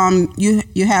have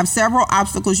you have several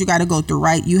obstacles you got to go through,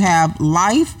 right? You have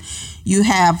life, you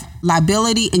have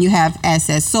liability, and you have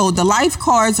assets. So the life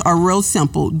cards are real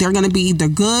simple. They're going to be either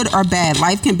good or bad.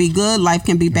 Life can be good, life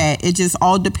can be bad. It just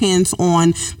all depends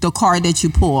on the card that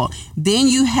you pull. Then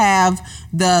you have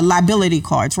the liability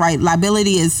cards, right?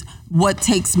 Liability is what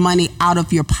takes money out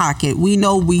of your pocket. We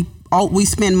know we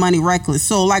spend money reckless.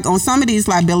 So like on some of these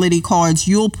liability cards,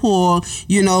 you'll pull,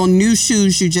 you know, new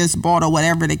shoes you just bought or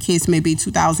whatever the case may be,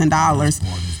 $2,000.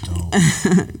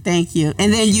 Thank you.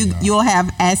 And then you'll have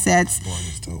assets.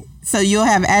 So you'll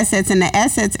have assets, and the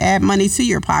assets add money to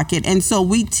your pocket. And so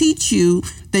we teach you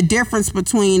the difference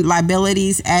between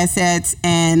liabilities, assets,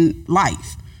 and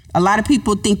life. A lot of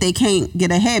people think they can't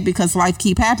get ahead because life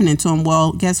keep happening to them.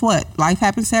 Well, guess what? Life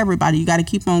happens to everybody. You got to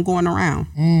keep on going around.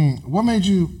 What made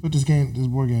you put this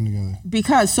board game together?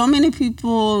 Because so many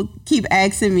people keep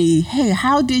asking me, hey,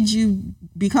 how did you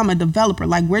become a developer?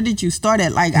 Like, where did you start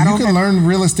at? Like, You can learn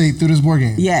real estate through this board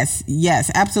game. Yes,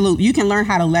 absolutely. You can learn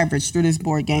how to leverage through this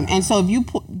board game. And so if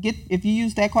you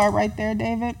use that card right there,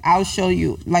 David, I'll show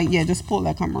you. Like, yeah, just pull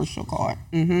that commercial card.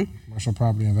 Commercial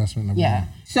property investment number one.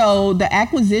 So the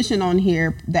acquisition on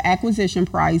here, the acquisition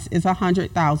price is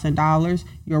 $100,000.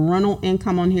 Your rental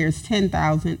income on here is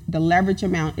 $10,000. The leverage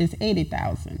amount is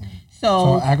 $80,000.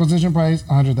 So acquisition price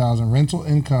 $100,000, rental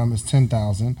income is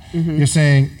 $10,000. You're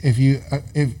saying if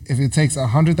it takes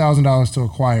 $100,000 to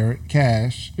acquire it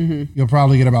cash, you'll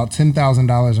probably get about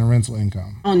 $10,000 in rental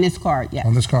income on this card. Yes.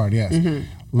 On this card, yes.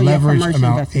 Leverage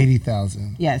amount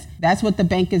 $80,000. Yes, that's what the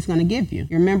bank is going to give you.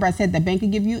 You remember I said the bank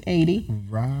would give you 80,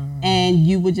 right? And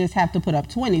you would just have to put up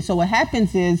 20. So what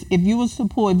happens is if you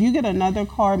get another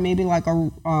card, maybe like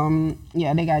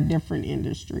they got different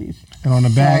industries. And on the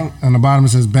back, on the bottom it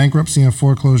says bankruptcy and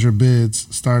foreclosure bids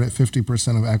start at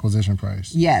 50% of acquisition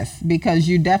price. Yes, because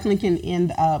you definitely can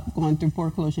end up going through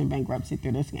foreclosure and bankruptcy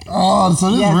through this game. Oh,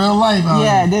 so this is real life.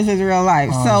 Yeah, this is real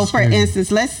life. So for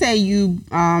instance, let's say you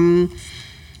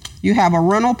have a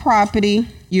rental property,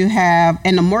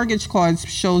 and the mortgage card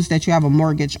shows that you have a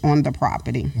mortgage on the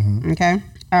property. Okay?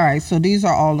 All right, so these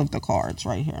are all of the cards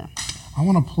right here. I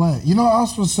want to play. You know, I was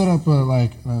supposed to set up an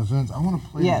event. I want to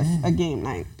play a game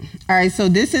night. All right, so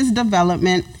this is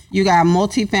development. You got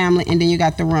multifamily, and then you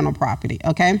got the rental property,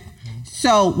 okay?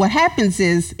 So what happens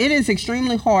is it is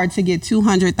extremely hard to get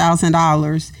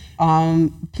 $200,000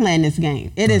 playing this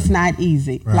game. It is not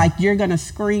easy. Right. Like, you're going to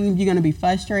scream, you're going to be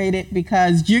frustrated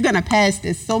because you're going to pass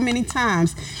this so many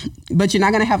times, but you're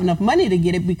not going to have enough money to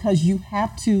get it because you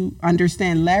have to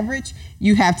understand leverage,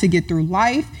 you have to get through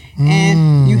life,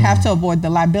 and you have to avoid the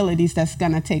liabilities that's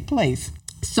going to take place.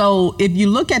 So if you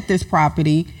look at this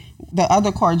property, the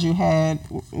other card you had,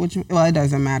 it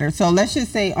doesn't matter. So let's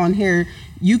just say on here,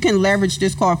 you can leverage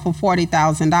this card for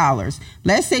 $40,000.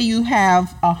 Let's say you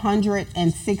have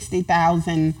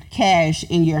 $160,000 cash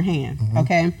in your hand,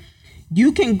 okay?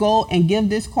 You can go and give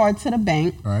this card to the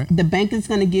bank. Right. The bank is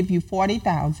going to give you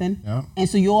 $40,000, Yep. and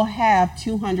so you'll have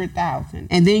 $200,000,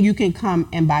 and then you can come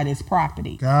and buy this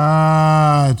property.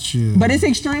 Got you. But it's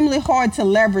extremely hard to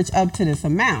leverage up to this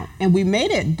amount. And we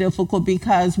made it difficult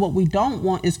because what we don't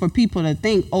want is for people to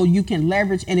think, oh, you can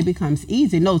leverage and it becomes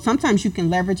easy. No, sometimes you can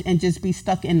leverage and just be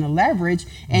stuck in the leverage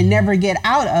and never get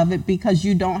out of it because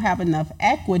you don't have enough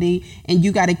equity and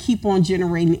you got to keep on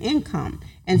generating income.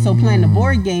 And so playing the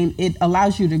board game, it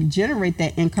allows you to generate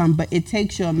that income, but it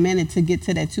takes you a minute to get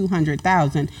to that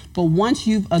 $200,000. But once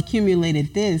you've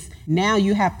accumulated this, now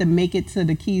you have to make it to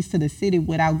the keys to the city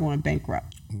without going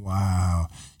bankrupt. Wow.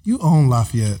 You own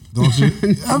Lafayette, don't you?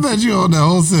 I bet you own the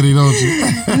whole city, don't you?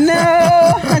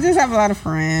 No, I just have a lot of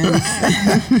friends.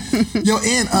 Yo,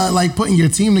 and like putting your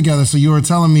team together. So you were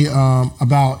telling me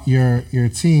about your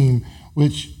team,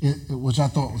 which I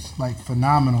thought was like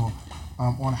phenomenal.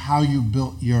 On how you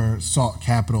built your Salt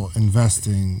Capital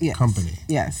investing company.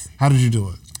 Yes. How did you do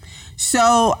it?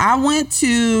 So I went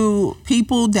to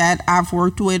people that I've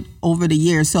worked with over the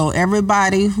years. So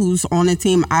everybody who's on the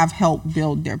team, I've helped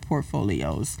build their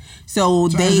portfolios. So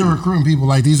as you're recruiting people,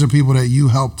 like these are people that you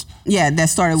helped. Yeah, that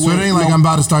started with. So it ain't like I'm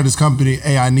about to start this company.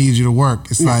 Hey, I need you to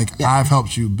work. It's I've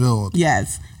helped you build.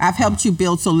 Yes. I've helped you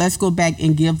build, so let's go back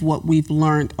and give what we've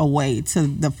learned away to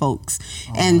the folks.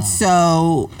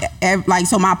 So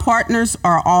my partners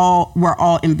were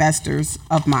all investors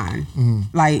of mine,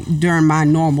 like during my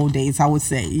normal days, I would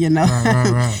say,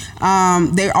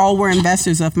 Right. They all were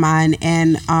investors of mine,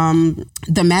 and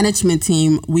the management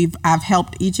team, I've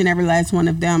helped each and every last one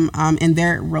of them in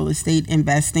their real estate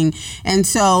investing. And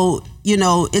so,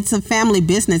 it's a family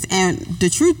business. And the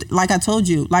truth, like I told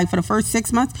you, like for the first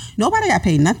 6 months, nobody got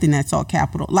paid nothing at Salt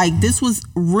Capital. Like this was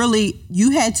really,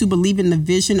 you had to believe in the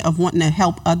vision of wanting to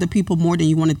help other people more than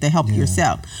you wanted to help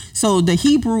yourself. So the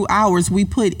Hebrew hours we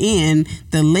put in,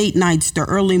 the late nights, the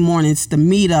early mornings, the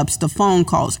meetups, the phone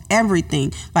calls,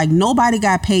 everything, like nobody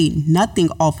got paid nothing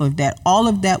off of that. All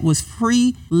of that was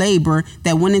free labor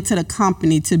that went into the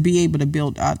company to be able to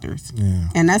build others. Yeah.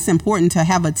 And that's important, to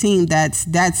have a team that's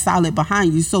solid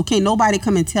behind you. So can't nobody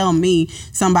come and tell me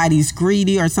somebody's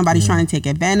greedy or somebody's trying to take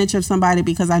advantage of somebody,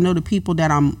 because I know the people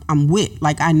that I'm with.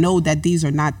 Like I know that these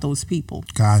are not those people.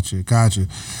 Gotcha.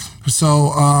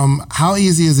 So how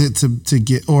easy is it to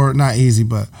get, or not easy,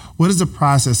 but what is the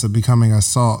process of becoming a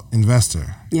SALT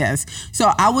investor? Yes.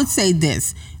 So I would say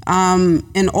this.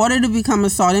 In order to become a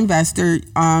SALT investor,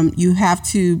 you have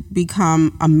to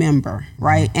become a member,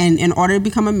 right? And in order to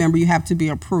become a member, you have to be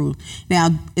approved. Now,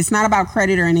 it's not about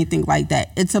credit or anything like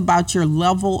that. It's about your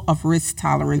level of risk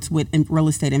tolerance with real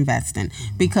estate investing,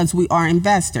 because we are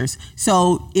investors.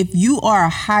 So if you are a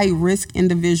high risk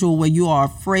individual where you are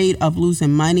afraid of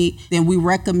losing money, then we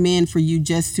recommend for you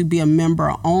just to be a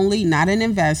member only, not an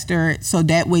investor, so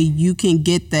that way you can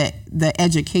get the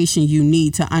education you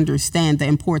need to understand the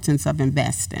importance of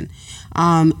investing.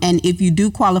 And if you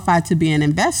do qualify to be an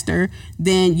investor,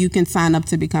 then you can sign up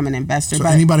to become an investor. So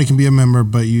anybody can be a member,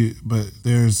 but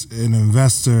there's an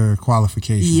investor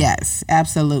qualification. Yes,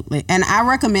 absolutely. And I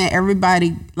recommend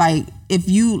everybody, if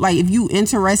you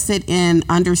interested in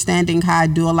understanding how I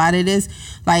do a lot of this,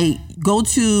 go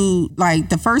to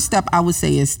the first step I would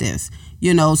say is this.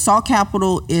 Salt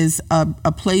Capital is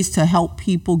a place to help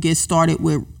people get started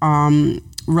with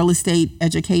real estate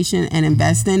education and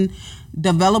investing.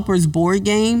 Developers Board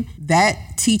Game,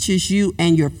 that teaches you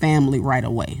and your family right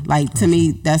away. To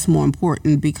me, that's more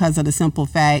important, because of the simple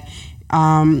fact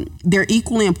they're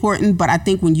equally important, but I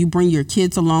think when you bring your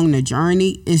kids along the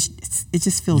journey, it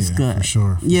just feels good. For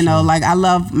sure. I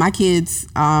love my kids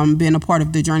being a part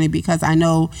of the journey, because I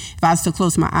know if I was to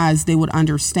close my eyes, they would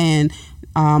understand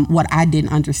what I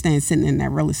didn't understand sitting in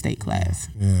that real estate class.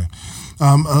 Yeah.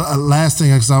 Last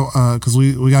thing, because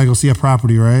we gotta go see a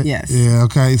property, right? Yes. Yeah.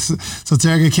 Okay. So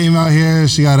Terica came out here.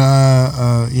 She got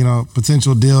a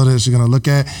potential deal that she's gonna look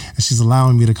at, and she's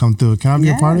allowing me to come through. Can I be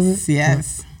a part of it?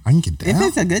 Yes. I can get down. If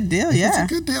it's a good deal, If it's a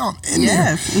good deal, I'm in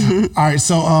there. All right.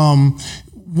 So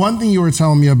one thing you were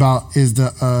telling me about is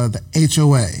the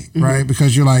HOA, right?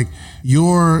 Because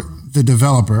you're the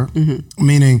developer,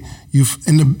 meaning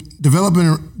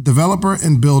developer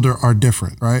and builder are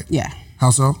different, right? Yeah. How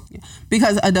so?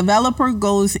 Because a developer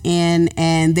goes in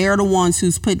and they're the ones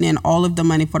who's putting in all of the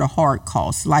money for the hard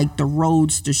costs, like the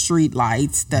roads, the street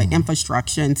lights, the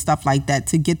infrastructure and stuff like that,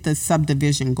 to get the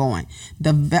subdivision going.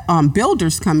 The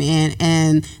builders come in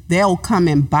and they'll come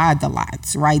and buy the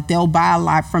lots, right? They'll buy a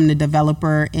lot from the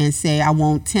developer and say, I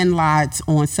want 10 lots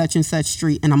on such and such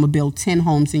street, and I'm gonna build 10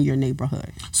 homes in your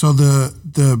neighborhood. So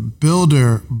the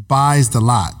builder buys the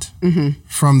lot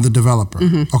from the developer.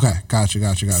 Okay,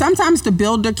 gotcha. Sometimes the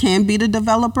builder can be the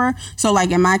developer. So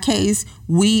in my case,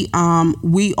 we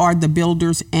are the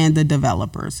builders and the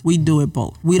developers. We do it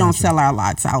both. We don't sell our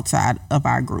lots outside of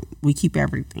our group. We keep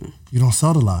everything. You don't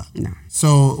sell the lot? No.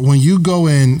 So when you go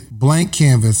in blank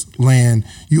canvas land,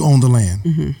 you own the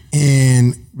land.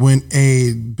 And when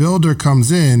a builder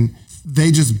comes in,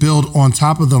 they just build on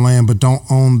top of the land but don't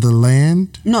own the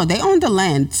land? No, they own the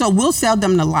land. So we'll sell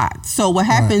them the lot. So what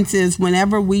happens is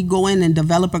whenever we go in and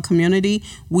develop a community,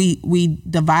 we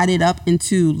divide it up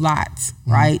into lots,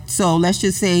 right? So let's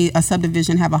just say a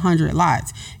subdivision have 100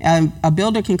 lots. A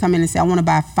builder can come in and say, I want to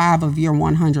buy 5 of your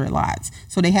 100 lots.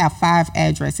 So they have 5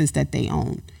 addresses that they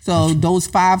own. So those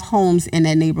 5 homes in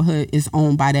that neighborhood is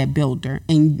owned by that builder,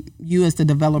 and you as the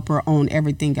developer own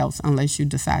everything else unless you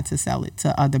decide to sell it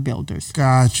to other builders.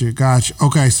 Gotcha.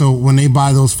 Okay, so when they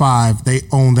buy those 5, they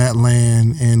own that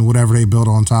land and whatever they build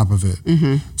on top of it.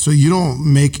 So you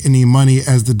don't make any money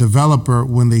as the developer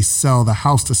when they sell the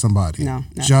house to somebody. No.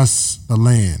 Just the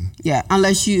land. Yeah,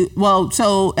 unless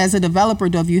so as a developer,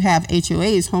 though, if you have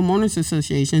HOAs, homeowners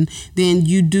association, then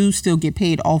you do still get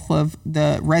paid off of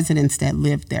the residents that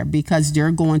live there, because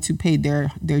they're going to pay their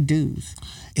dues.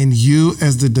 And you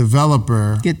as the developer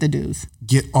developer Get the dues.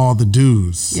 get all the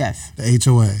dues. Yes. The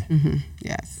HOA. Mm-hmm.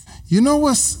 Yes. You know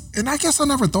what's, and I guess I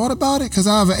never thought about it because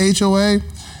I have an HOA and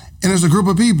there's a group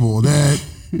of people that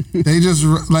they just,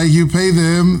 like, you pay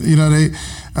them, you know, they,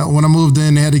 when I moved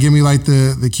in, they had to give me like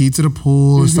the key to the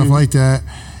pool and stuff like that.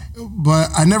 But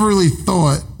I never really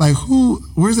thought, like,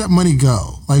 where's that money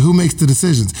go? Like, who makes the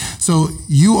decisions? So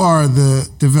you are the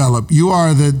developer.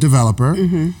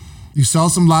 You sell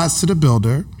some lots to the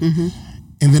builder.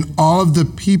 And then all of the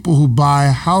people who buy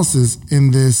houses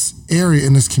in this area,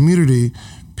 in this community,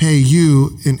 pay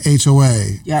you an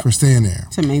HOA for staying there.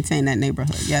 To maintain that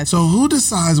neighborhood, yes. So who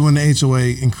decides when the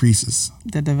HOA increases?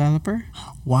 The developer.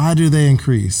 Why do they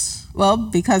increase? Well,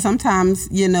 because sometimes,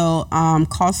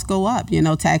 costs go up.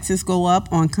 Taxes go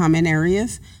up on common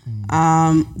areas.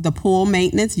 The pool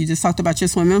maintenance, you just talked about your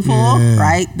swimming pool,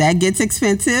 right? That gets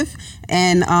expensive.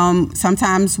 And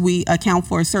sometimes we account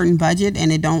for a certain budget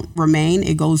and it don't remain,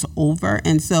 it goes over.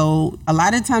 And so a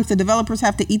lot of times the developers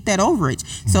have to eat that overage.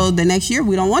 So the next year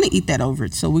we don't want to eat that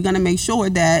overage. So we're going to make sure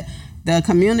that the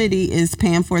community is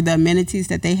paying for the amenities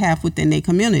that they have within their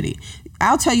community.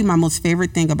 I'll tell you my most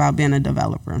favorite thing about being a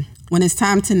developer. When it's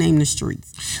time to name the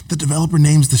streets. The developer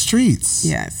names the streets.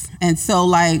 Yes. And so,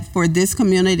 like, for this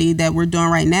community that we're doing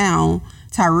right now,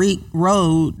 Tariq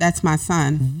Road, that's my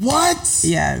son. What?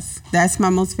 Yes. That's my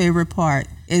most favorite part.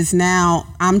 Is now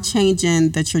I'm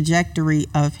changing the trajectory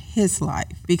of his life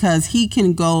because he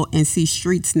can go and see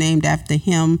streets named after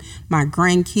him, my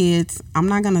grandkids. I'm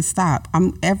not going to stop.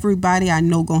 Everybody I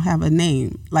know going to have a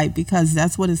name, like, because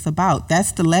that's what it's about.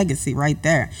 That's the legacy right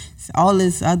there. It's all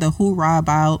this other hoorah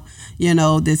about,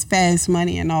 this fast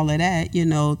money and all of that,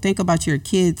 think about your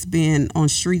kids being on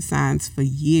street signs for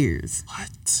years.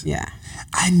 What? Yeah.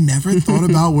 I never thought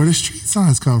about where the street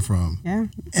signs come from. Yeah.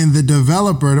 And the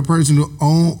developer, the person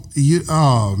who you,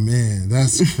 oh man,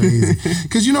 that's crazy.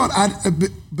 Because you know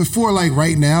what, before, like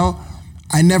right now,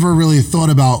 I never really thought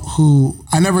about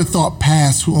I never thought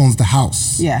past who owns the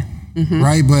house. Yeah. Mm-hmm.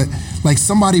 Right? But like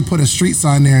somebody put a street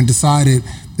sign there and decided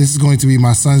this is going to be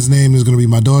my son's name, this is going to be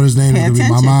my daughter's name, this is going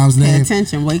to be my mom's name. Pay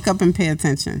attention. Wake up and pay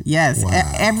attention. Yes. Wow.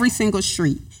 Every single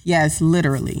street. Yes,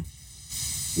 literally.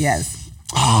 Yes.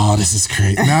 Oh, this is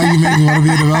great. Now you make me want to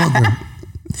be a developer.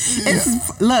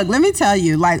 Look, let me tell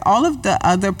you, like, all of the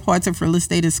other parts of real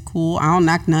estate is cool. I don't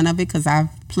knock none of it because I've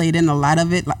played in a lot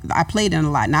of it. I played in a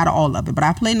lot, not all of it, but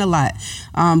I played in a lot.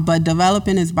 But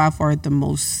developing is by far the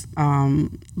most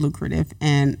lucrative,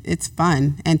 and it's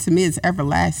fun. And to me, it's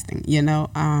everlasting,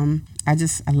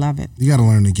 I love it. You got to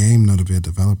learn the game, though, to be a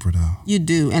developer, though. You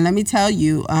do. And let me tell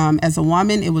you, as a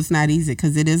woman, it was not easy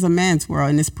because it is a man's world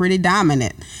and it's pretty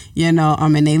dominant,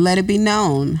 and they let it be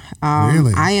known.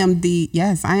 Really? I am the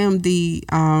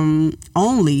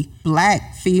only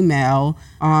Black female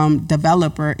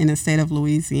developer in the state of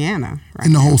Louisiana. Right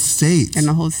in the now. whole state? In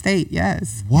the whole state,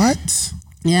 yes. What?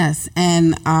 Yes.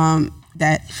 And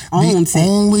that owns the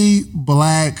only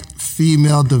Black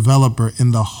female developer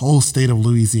in the whole state of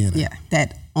Louisiana. Yeah,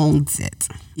 that owns it.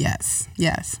 Yes,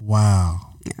 yes. Wow.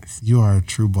 Yes. You are a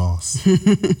true boss.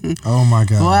 Oh my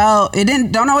God. Well,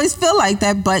 it don't always feel like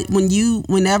that, but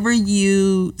whenever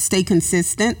you stay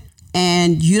consistent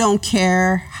and you don't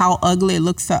care how ugly it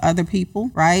looks to other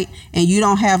people, right? And you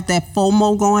don't have that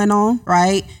FOMO going on,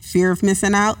 right? Fear of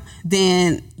missing out,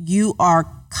 then you are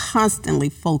constantly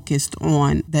focused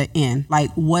on the end.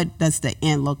 Like, what does the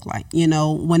end look like?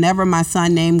 Whenever my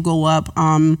son's name go up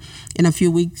in a few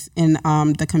weeks in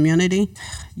the community,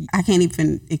 I can't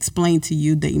even explain to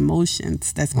you the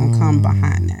emotions that's going to come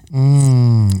behind that.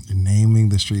 Naming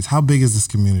the streets. How big is this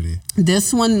community?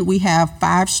 This one, we have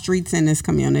 5 streets in this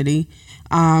community.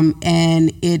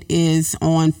 And it is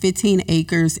on 15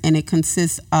 acres, and it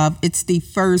consists of, it's the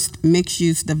first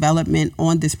mixed-use development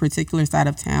on this particular side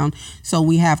of town. So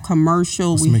we have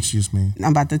commercial. What's mixed use mean?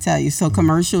 I'm about to tell you. So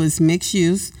commercial is mixed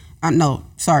use.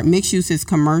 Mixed use is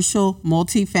commercial,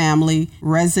 multifamily,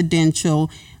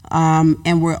 residential,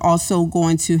 and we're also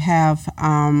going to have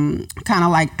kind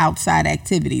of like outside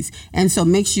activities. And so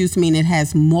mixed use means it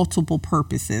has multiple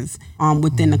purposes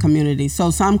within the community. So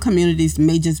some communities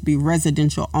may just be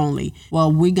residential only.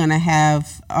 Well, we're going to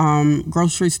have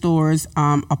grocery stores,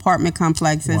 apartment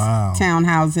complexes,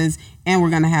 townhouses, and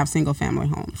we're going to have single family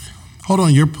homes. Hold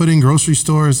on, you're putting grocery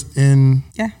stores in?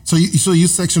 Yeah. So you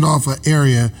sectioned off an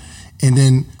area, and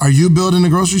then are you building a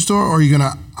grocery store, or are you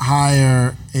going to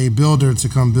hire a builder to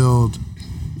come build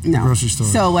the grocery store?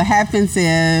 So what happens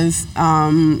is,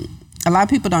 a lot of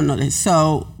people don't know this.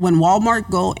 So when Walmart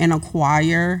go and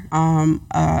acquire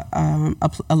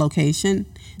a location,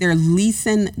 They're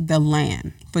leasing the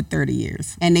land for 30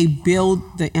 years, and they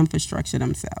build the infrastructure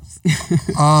themselves.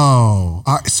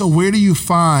 So where do you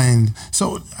find?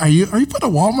 So are you putting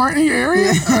a Walmart in your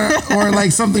area, or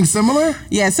like something similar?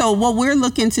 Yeah. So what we're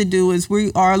looking to do is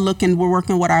we're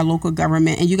working with our local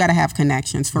government, and you got to have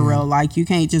connections for real. Like you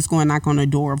can't just go and knock on the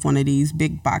door of one of these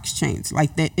big box chains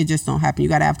like that. It just don't happen. You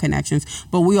got to have connections.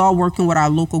 But we are working with our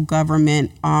local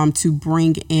government to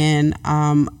bring in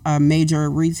a major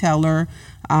retailer.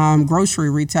 Grocery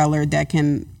retailer that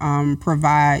can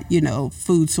provide,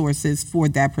 food sources for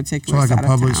that particular side of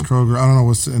town. So like a Publix, Kroger, I don't know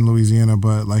what's in Louisiana,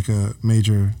 but like a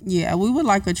major. Yeah, we would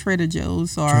like a Trader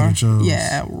Joe's or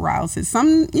Rouse's.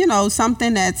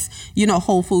 Something that's,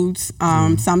 Whole Foods,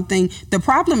 something. The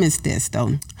problem is this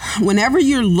though. Whenever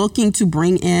you're looking to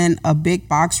bring in a big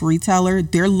box retailer,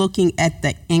 they're looking at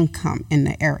the income in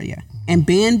the area. And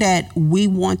being that we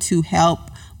want to help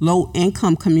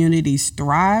low-income communities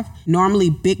thrive,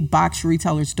 normally big box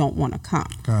retailers don't want to come.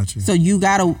 Gotcha. So you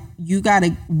gotta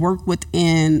work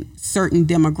within certain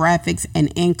demographics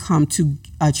and income to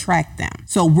attract them.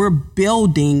 So we're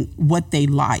building what they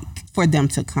like for them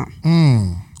to come.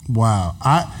 Wow.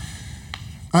 I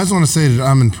just want to say that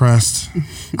I'm impressed.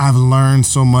 I've learned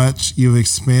so much. You've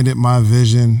expanded my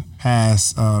vision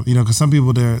past, because some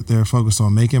people they're focused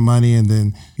on making money, and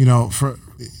then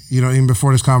even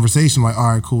before this conversation, like,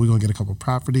 all right, cool, we're gonna get a couple of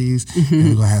properties, and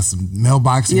we're gonna have some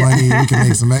mailbox money, we can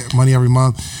make some money every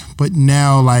month. But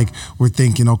now, like, we're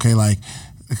thinking, okay, like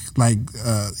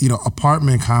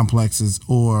apartment complexes,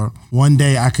 or one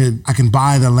day I can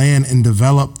buy the land and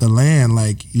develop the land.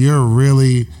 Like, you're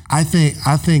really, I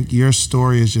think your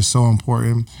story is just so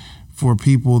important for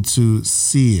people to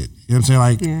see it. You know what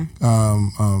I'm saying?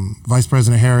 Like, Vice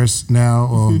President Harris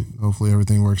now, hopefully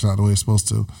everything works out the way it's supposed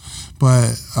to.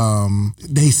 But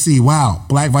they see, wow,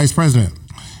 black vice president.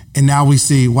 And now we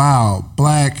see, wow,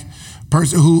 black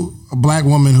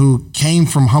woman who came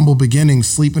from humble beginnings,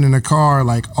 sleeping in a car,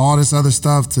 like all this other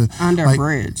stuff to under a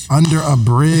bridge. Under a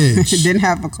bridge. Didn't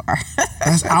have a car.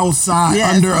 That's outside,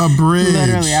 yes. Under a bridge.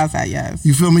 Literally outside, yes.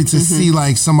 You feel me? To see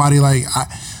like somebody like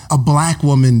a black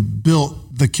woman built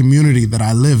the community that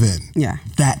I live in. Yeah.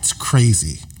 That's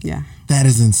crazy. Yeah. That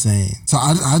is insane. So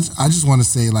I just want to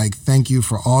say, like, thank you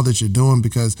for all that you're doing,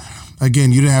 because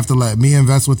again, you didn't have to let me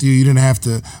invest with you. You didn't have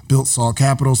to build Salt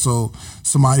Capital. So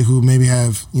somebody who maybe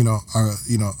have, a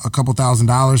couple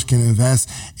 $1,000s can invest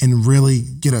and really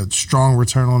get a strong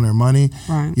return on their money.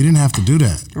 Right. You didn't have to do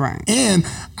that. Right. And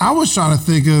I was trying to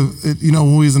think of,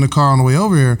 when we was in the car on the way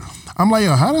over here, I'm like,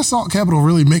 yo, how does Salt Capital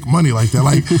really make money like that?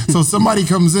 Like, so somebody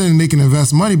comes in and they can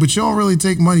invest money, but you don't really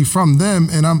take money from them.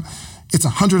 And it's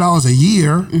 $100 a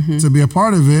year to be a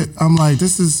part of it. I'm like,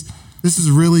 this is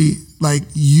really, like,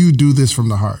 you do this from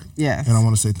the heart. Yes. And I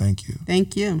want to say thank you.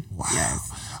 Thank you. Wow. Yes.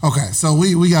 Okay, so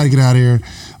we got to get out of here,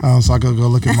 so I can go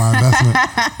look at my investment.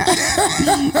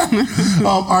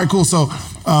 All right, cool. So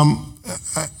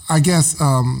I guess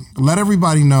let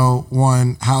everybody know,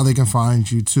 one, how they can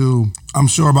find you. Two, I'm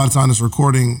sure by the time this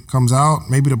recording comes out,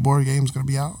 maybe the board game is going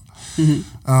to be out.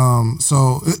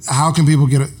 So how can people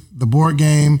get the board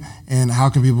game, and how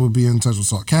can people be in touch with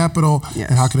Salt Capital,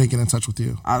 and how can they get in touch with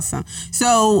you? Awesome.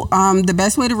 So the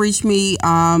best way to reach me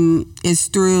is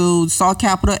through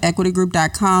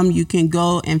saltcapitalequitygroup.com. You can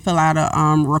go and fill out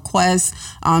a request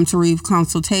to receive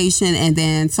consultation, and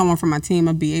then someone from my team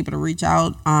will be able to reach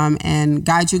out and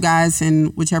guide you guys in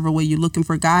whichever way you're looking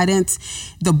for guidance.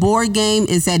 The board game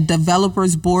is at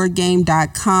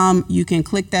developersboardgame.com. You can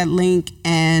click that link,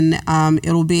 and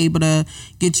it'll be able to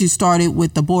get you started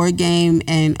with the board game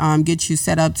and get you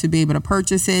set up to be able to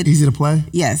purchase it. Easy to play?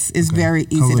 Yes, it's very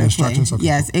easy to play. Okay,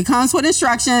 yes, it comes with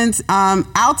instructions.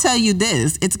 I'll tell you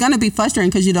this, it's going to be frustrating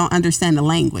because you don't understand the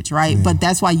language, right? Yeah. But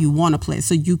that's why you want to play,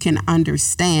 so you can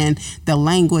understand the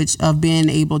language of being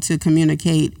able to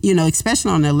communicate,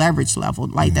 especially on the leverage level.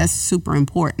 Like, that's super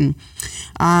important.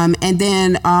 And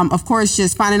then, of course,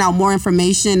 just finding out more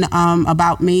information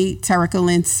about me, Terica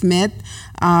Lynn Smith.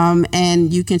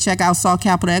 And you can check out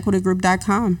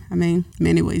saltcapitalequitygroup.com. I mean,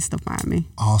 many ways to find me.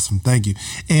 Awesome. Thank you.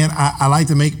 And I like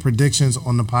to make predictions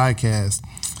on the podcast,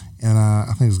 and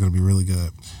I think it's going to be really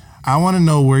good. I want to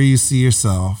know where you see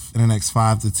yourself in the next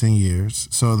 5 to 10 years,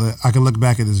 so that I can look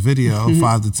back at this video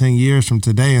 5 to 10 years from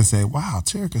today and say, wow,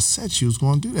 Terica said she was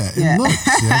going to do that. And look,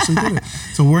 she actually did it.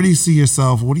 So where do you see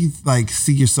yourself? What do you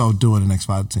see yourself doing in the next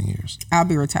 5 to 10 years? I'll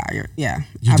be retired. Yeah.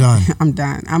 You're done? I'm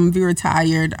done. I'm going to be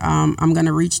retired. I'm going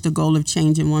to reach the goal of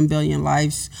changing 1 billion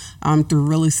lives through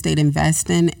real estate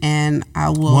investing, and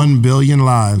I will. 1 billion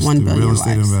lives 1 through billion real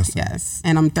estate lives, investing. yes.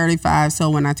 And I'm 35,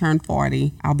 so when I turn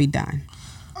 40, I'll be done.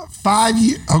 5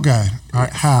 years. Okay. All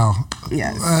right, how?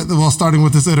 Yes. Well, starting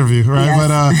with this interview, right? Yes.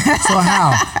 But so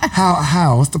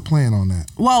how? What's the plan on that?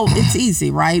 Well, it's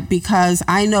easy, right? Because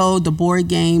I know the board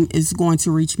game is going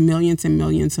to reach millions and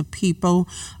millions of people.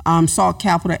 Salt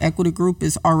Capital Equity Group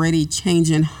is already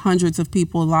changing hundreds of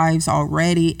people's lives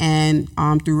already, and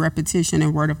through repetition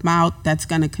and word of mouth, that's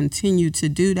going to continue to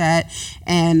do that.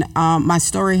 And my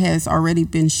story has already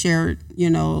been shared,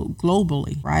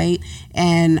 globally, right?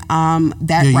 And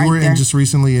that you right were there. just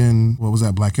recently in, what was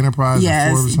that, Black Enterprise?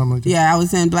 Yes. Or Forbes or something like that? Yeah, I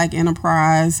was in Black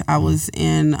Enterprise. I was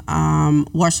in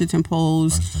Washington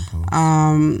Post.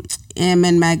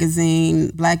 MN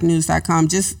Magazine, blacknews.com,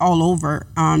 just all over,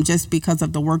 just because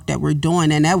of the work that we're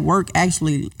doing. And that work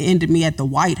actually ended me at the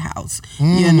White House.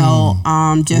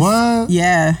 What?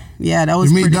 Yeah, that was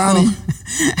you meet pretty Donnie? cool.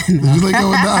 Did you link up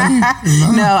with Donnie?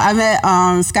 No, I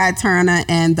met Scott Turner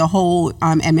and the whole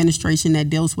administration that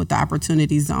deals with the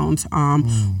opportunity zones,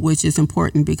 which is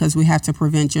important because we have to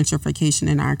prevent gentrification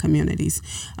in our communities.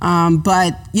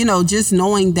 But, just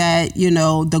knowing that,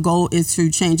 the goal is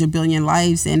to change 1 billion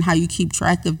lives, and how you keep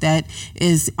track of that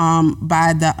is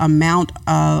by the amount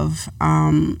of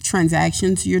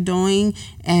transactions you're doing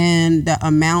and the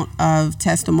amount of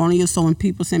testimonials. So when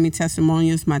people send me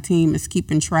testimonials, my team is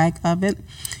keeping track of it.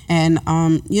 And,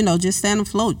 just staying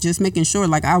afloat, just making sure,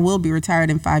 like, I will be retired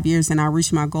in 5 years, and I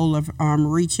reach my goal of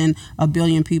reaching 1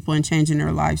 billion people and changing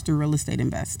their lives through real estate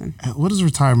investing. What does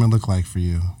retirement look like for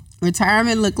you?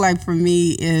 Retirement look like for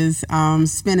me is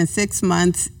spending 6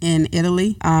 months in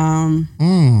Italy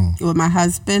with my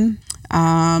husband.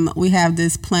 We have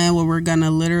this plan where we're going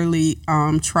to literally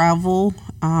travel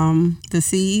the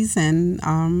seas and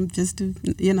just do,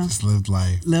 just live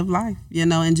life,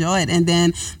 enjoy it. And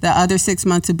then the other 6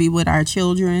 months to be with our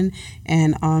children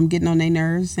and getting on their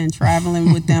nerves and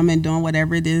traveling with them and doing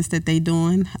whatever it is that they're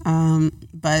doing.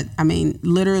 But I mean,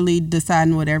 literally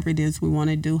deciding whatever it is we want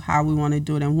to do, how we want to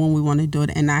do it, and when we want to do it,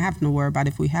 and not having to worry about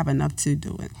if we have enough to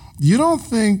do it. You don't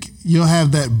think you'll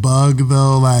have that bug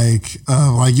though, like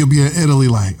you'll be in Italy,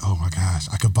 like, oh my gosh,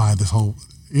 I could buy this whole.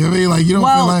 You know what I mean? Like, you don't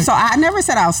feel like. So I never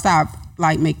said I'll stop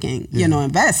like making,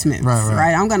 investments,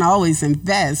 right? I'm going to always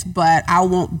invest, but I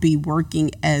won't be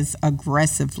working as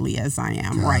aggressively as I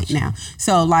am right now.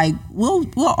 So like, we'll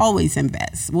always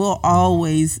invest. We'll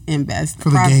always invest. For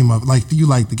the game of, like, you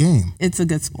like the game. It's a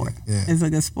good sport. Yeah. It's a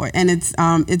good sport. And it's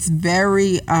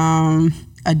very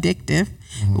addictive.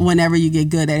 Mm-hmm. Whenever you get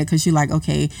good at it, because you're like,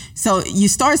 okay, so you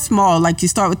start small, like you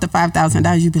start with the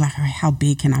 $5,000, you'd be like, all right, how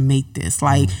big can I make this?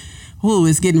 Like, ooh,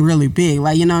 it's getting really big.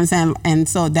 Like, you know what I'm saying? And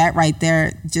so that right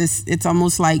there, just, it's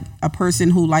almost like a person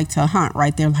who like to hunt,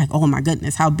 right? They're like, oh my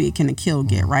goodness, how big can a kill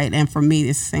get, right? And for me,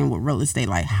 it's the same with real estate.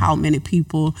 Like, how many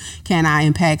people can I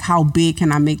impact? How big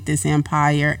can I make this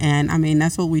empire? And I mean,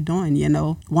 that's what we're doing,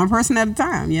 one person at a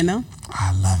time,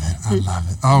 I love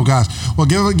it. Oh gosh. Well,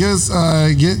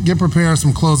 get prepared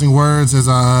some closing words as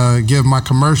I give my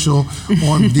commercial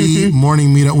on the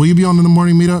morning meetup. Will you be on the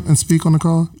morning meetup and speak on the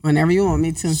call? Whenever you want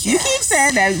me to. Yes. You keep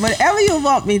saying that. Whatever you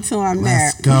want me to, I'm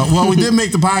there. Let's go. Well, we did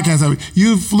make the podcast.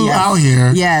 You flew out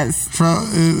here. Yes. From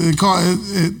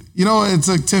it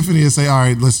took Tiffany to say, all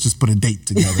right, let's just put a date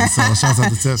together. So shout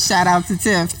out to Tiff. Shout out to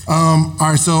Tiff. All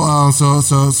right.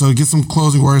 So get some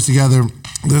closing words together.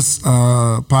 This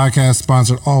podcast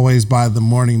sponsored always by The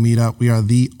Morning Meetup. We are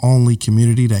the only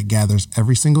community that gathers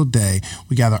every single day.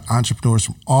 We gather entrepreneurs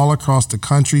from all across the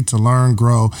country to learn,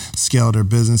 grow, scale their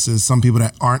businesses. Some people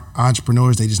that aren't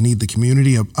entrepreneurs, they just need the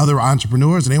community of other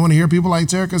entrepreneurs, and they want to hear people like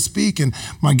Terica speak. And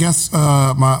my guests,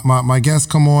 my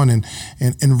guests come on and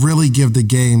really give the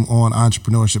game on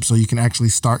entrepreneurship. So you can actually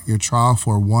start your trial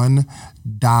for $1.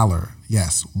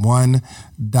 Yes,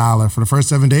 $1 for the first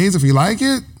 7 days. If you like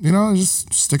it,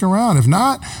 just stick around. If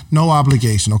not, no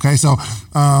obligation. Okay, so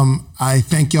I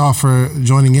thank y'all for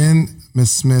joining in.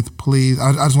 Ms. Smith, please,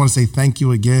 I just want to say thank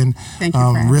you again. Thank you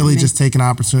for having really me. Just taking an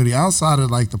opportunity outside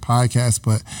of like the podcast,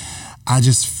 but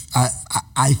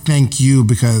I thank you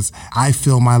because I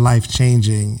feel my life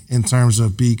changing in terms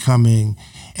of becoming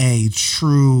a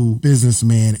true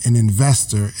businessman and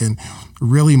investor and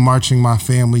really marching my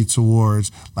family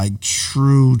towards like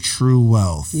true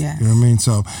wealth. Yes. You know what I mean?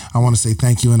 So I want to say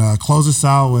thank you and close us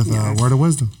out with a word of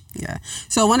wisdom. Yeah.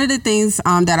 So one of the things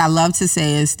that I love to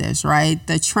say is this, right?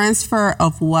 The transfer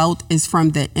of wealth is from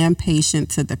the impatient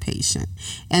to the patient.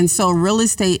 And so real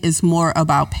estate is more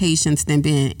about patience than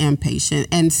being impatient.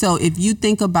 And so if you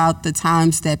think about the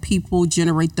times that people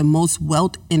generate the most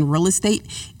wealth in real estate,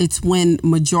 it's when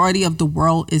majority of the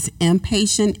world is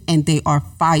impatient and they are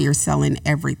fire selling in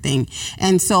everything.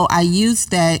 And so I use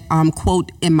that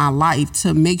quote in my life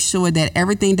to make sure that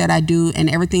everything that I do and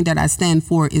everything that I stand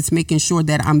for is making sure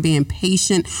that I'm being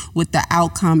patient with the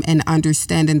outcome and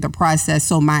understanding the process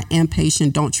so my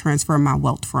impatient don't transfer my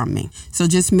wealth from me. So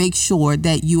just make sure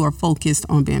that you are focused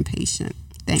on being patient.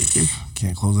 Thank you.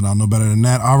 Can't close it out no better than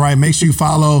that. All right, make sure you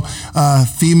follow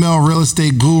Female Real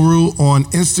Estate Guru on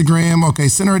Instagram. Okay,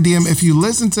 send her a DM. If you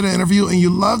listened to the interview and you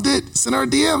loved it, send her a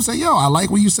DM. Say, yo, I like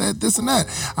what you said, this and that.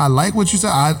 I like what you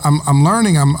said. I'm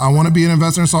learning. I want to be an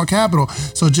investor in Salt Capital.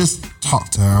 So just talk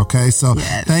to her, okay? So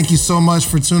Thank you so much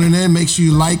for tuning in. Make sure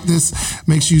you like this.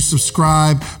 Make sure you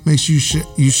subscribe. Make sure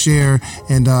you share.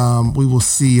 And we will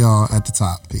see y'all at the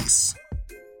top. Peace.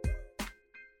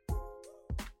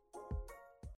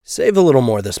 Save a little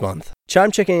more this month. Chime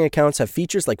checking accounts have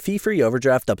features like fee-free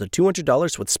overdraft up to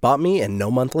 $200 with SpotMe and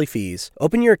no monthly fees.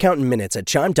 Open your account in minutes at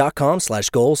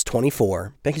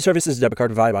chime.com/goals24. Banking services debit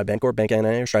card provided by Bancorp, Bank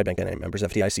NA, or Stride Bank NA. Members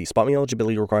FDIC. SpotMe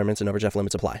eligibility requirements and overdraft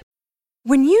limits apply.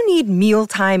 When you need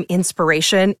mealtime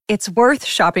inspiration, it's worth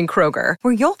shopping Kroger,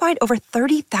 where you'll find over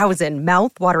 30,000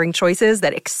 mouth-watering choices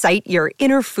that excite your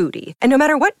inner foodie. And no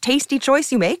matter what tasty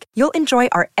choice you make, you'll enjoy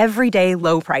our everyday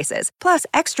low prices, plus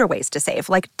extra ways to save,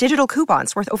 like digital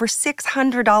coupons worth over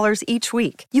 $600 each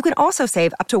week. You can also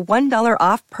save up to $1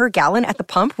 off per gallon at the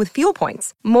pump with fuel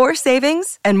points. More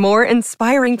savings and more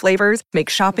inspiring flavors make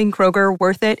shopping Kroger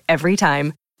worth it every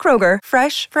time. Kroger,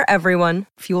 fresh for everyone.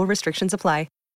 Fuel restrictions apply.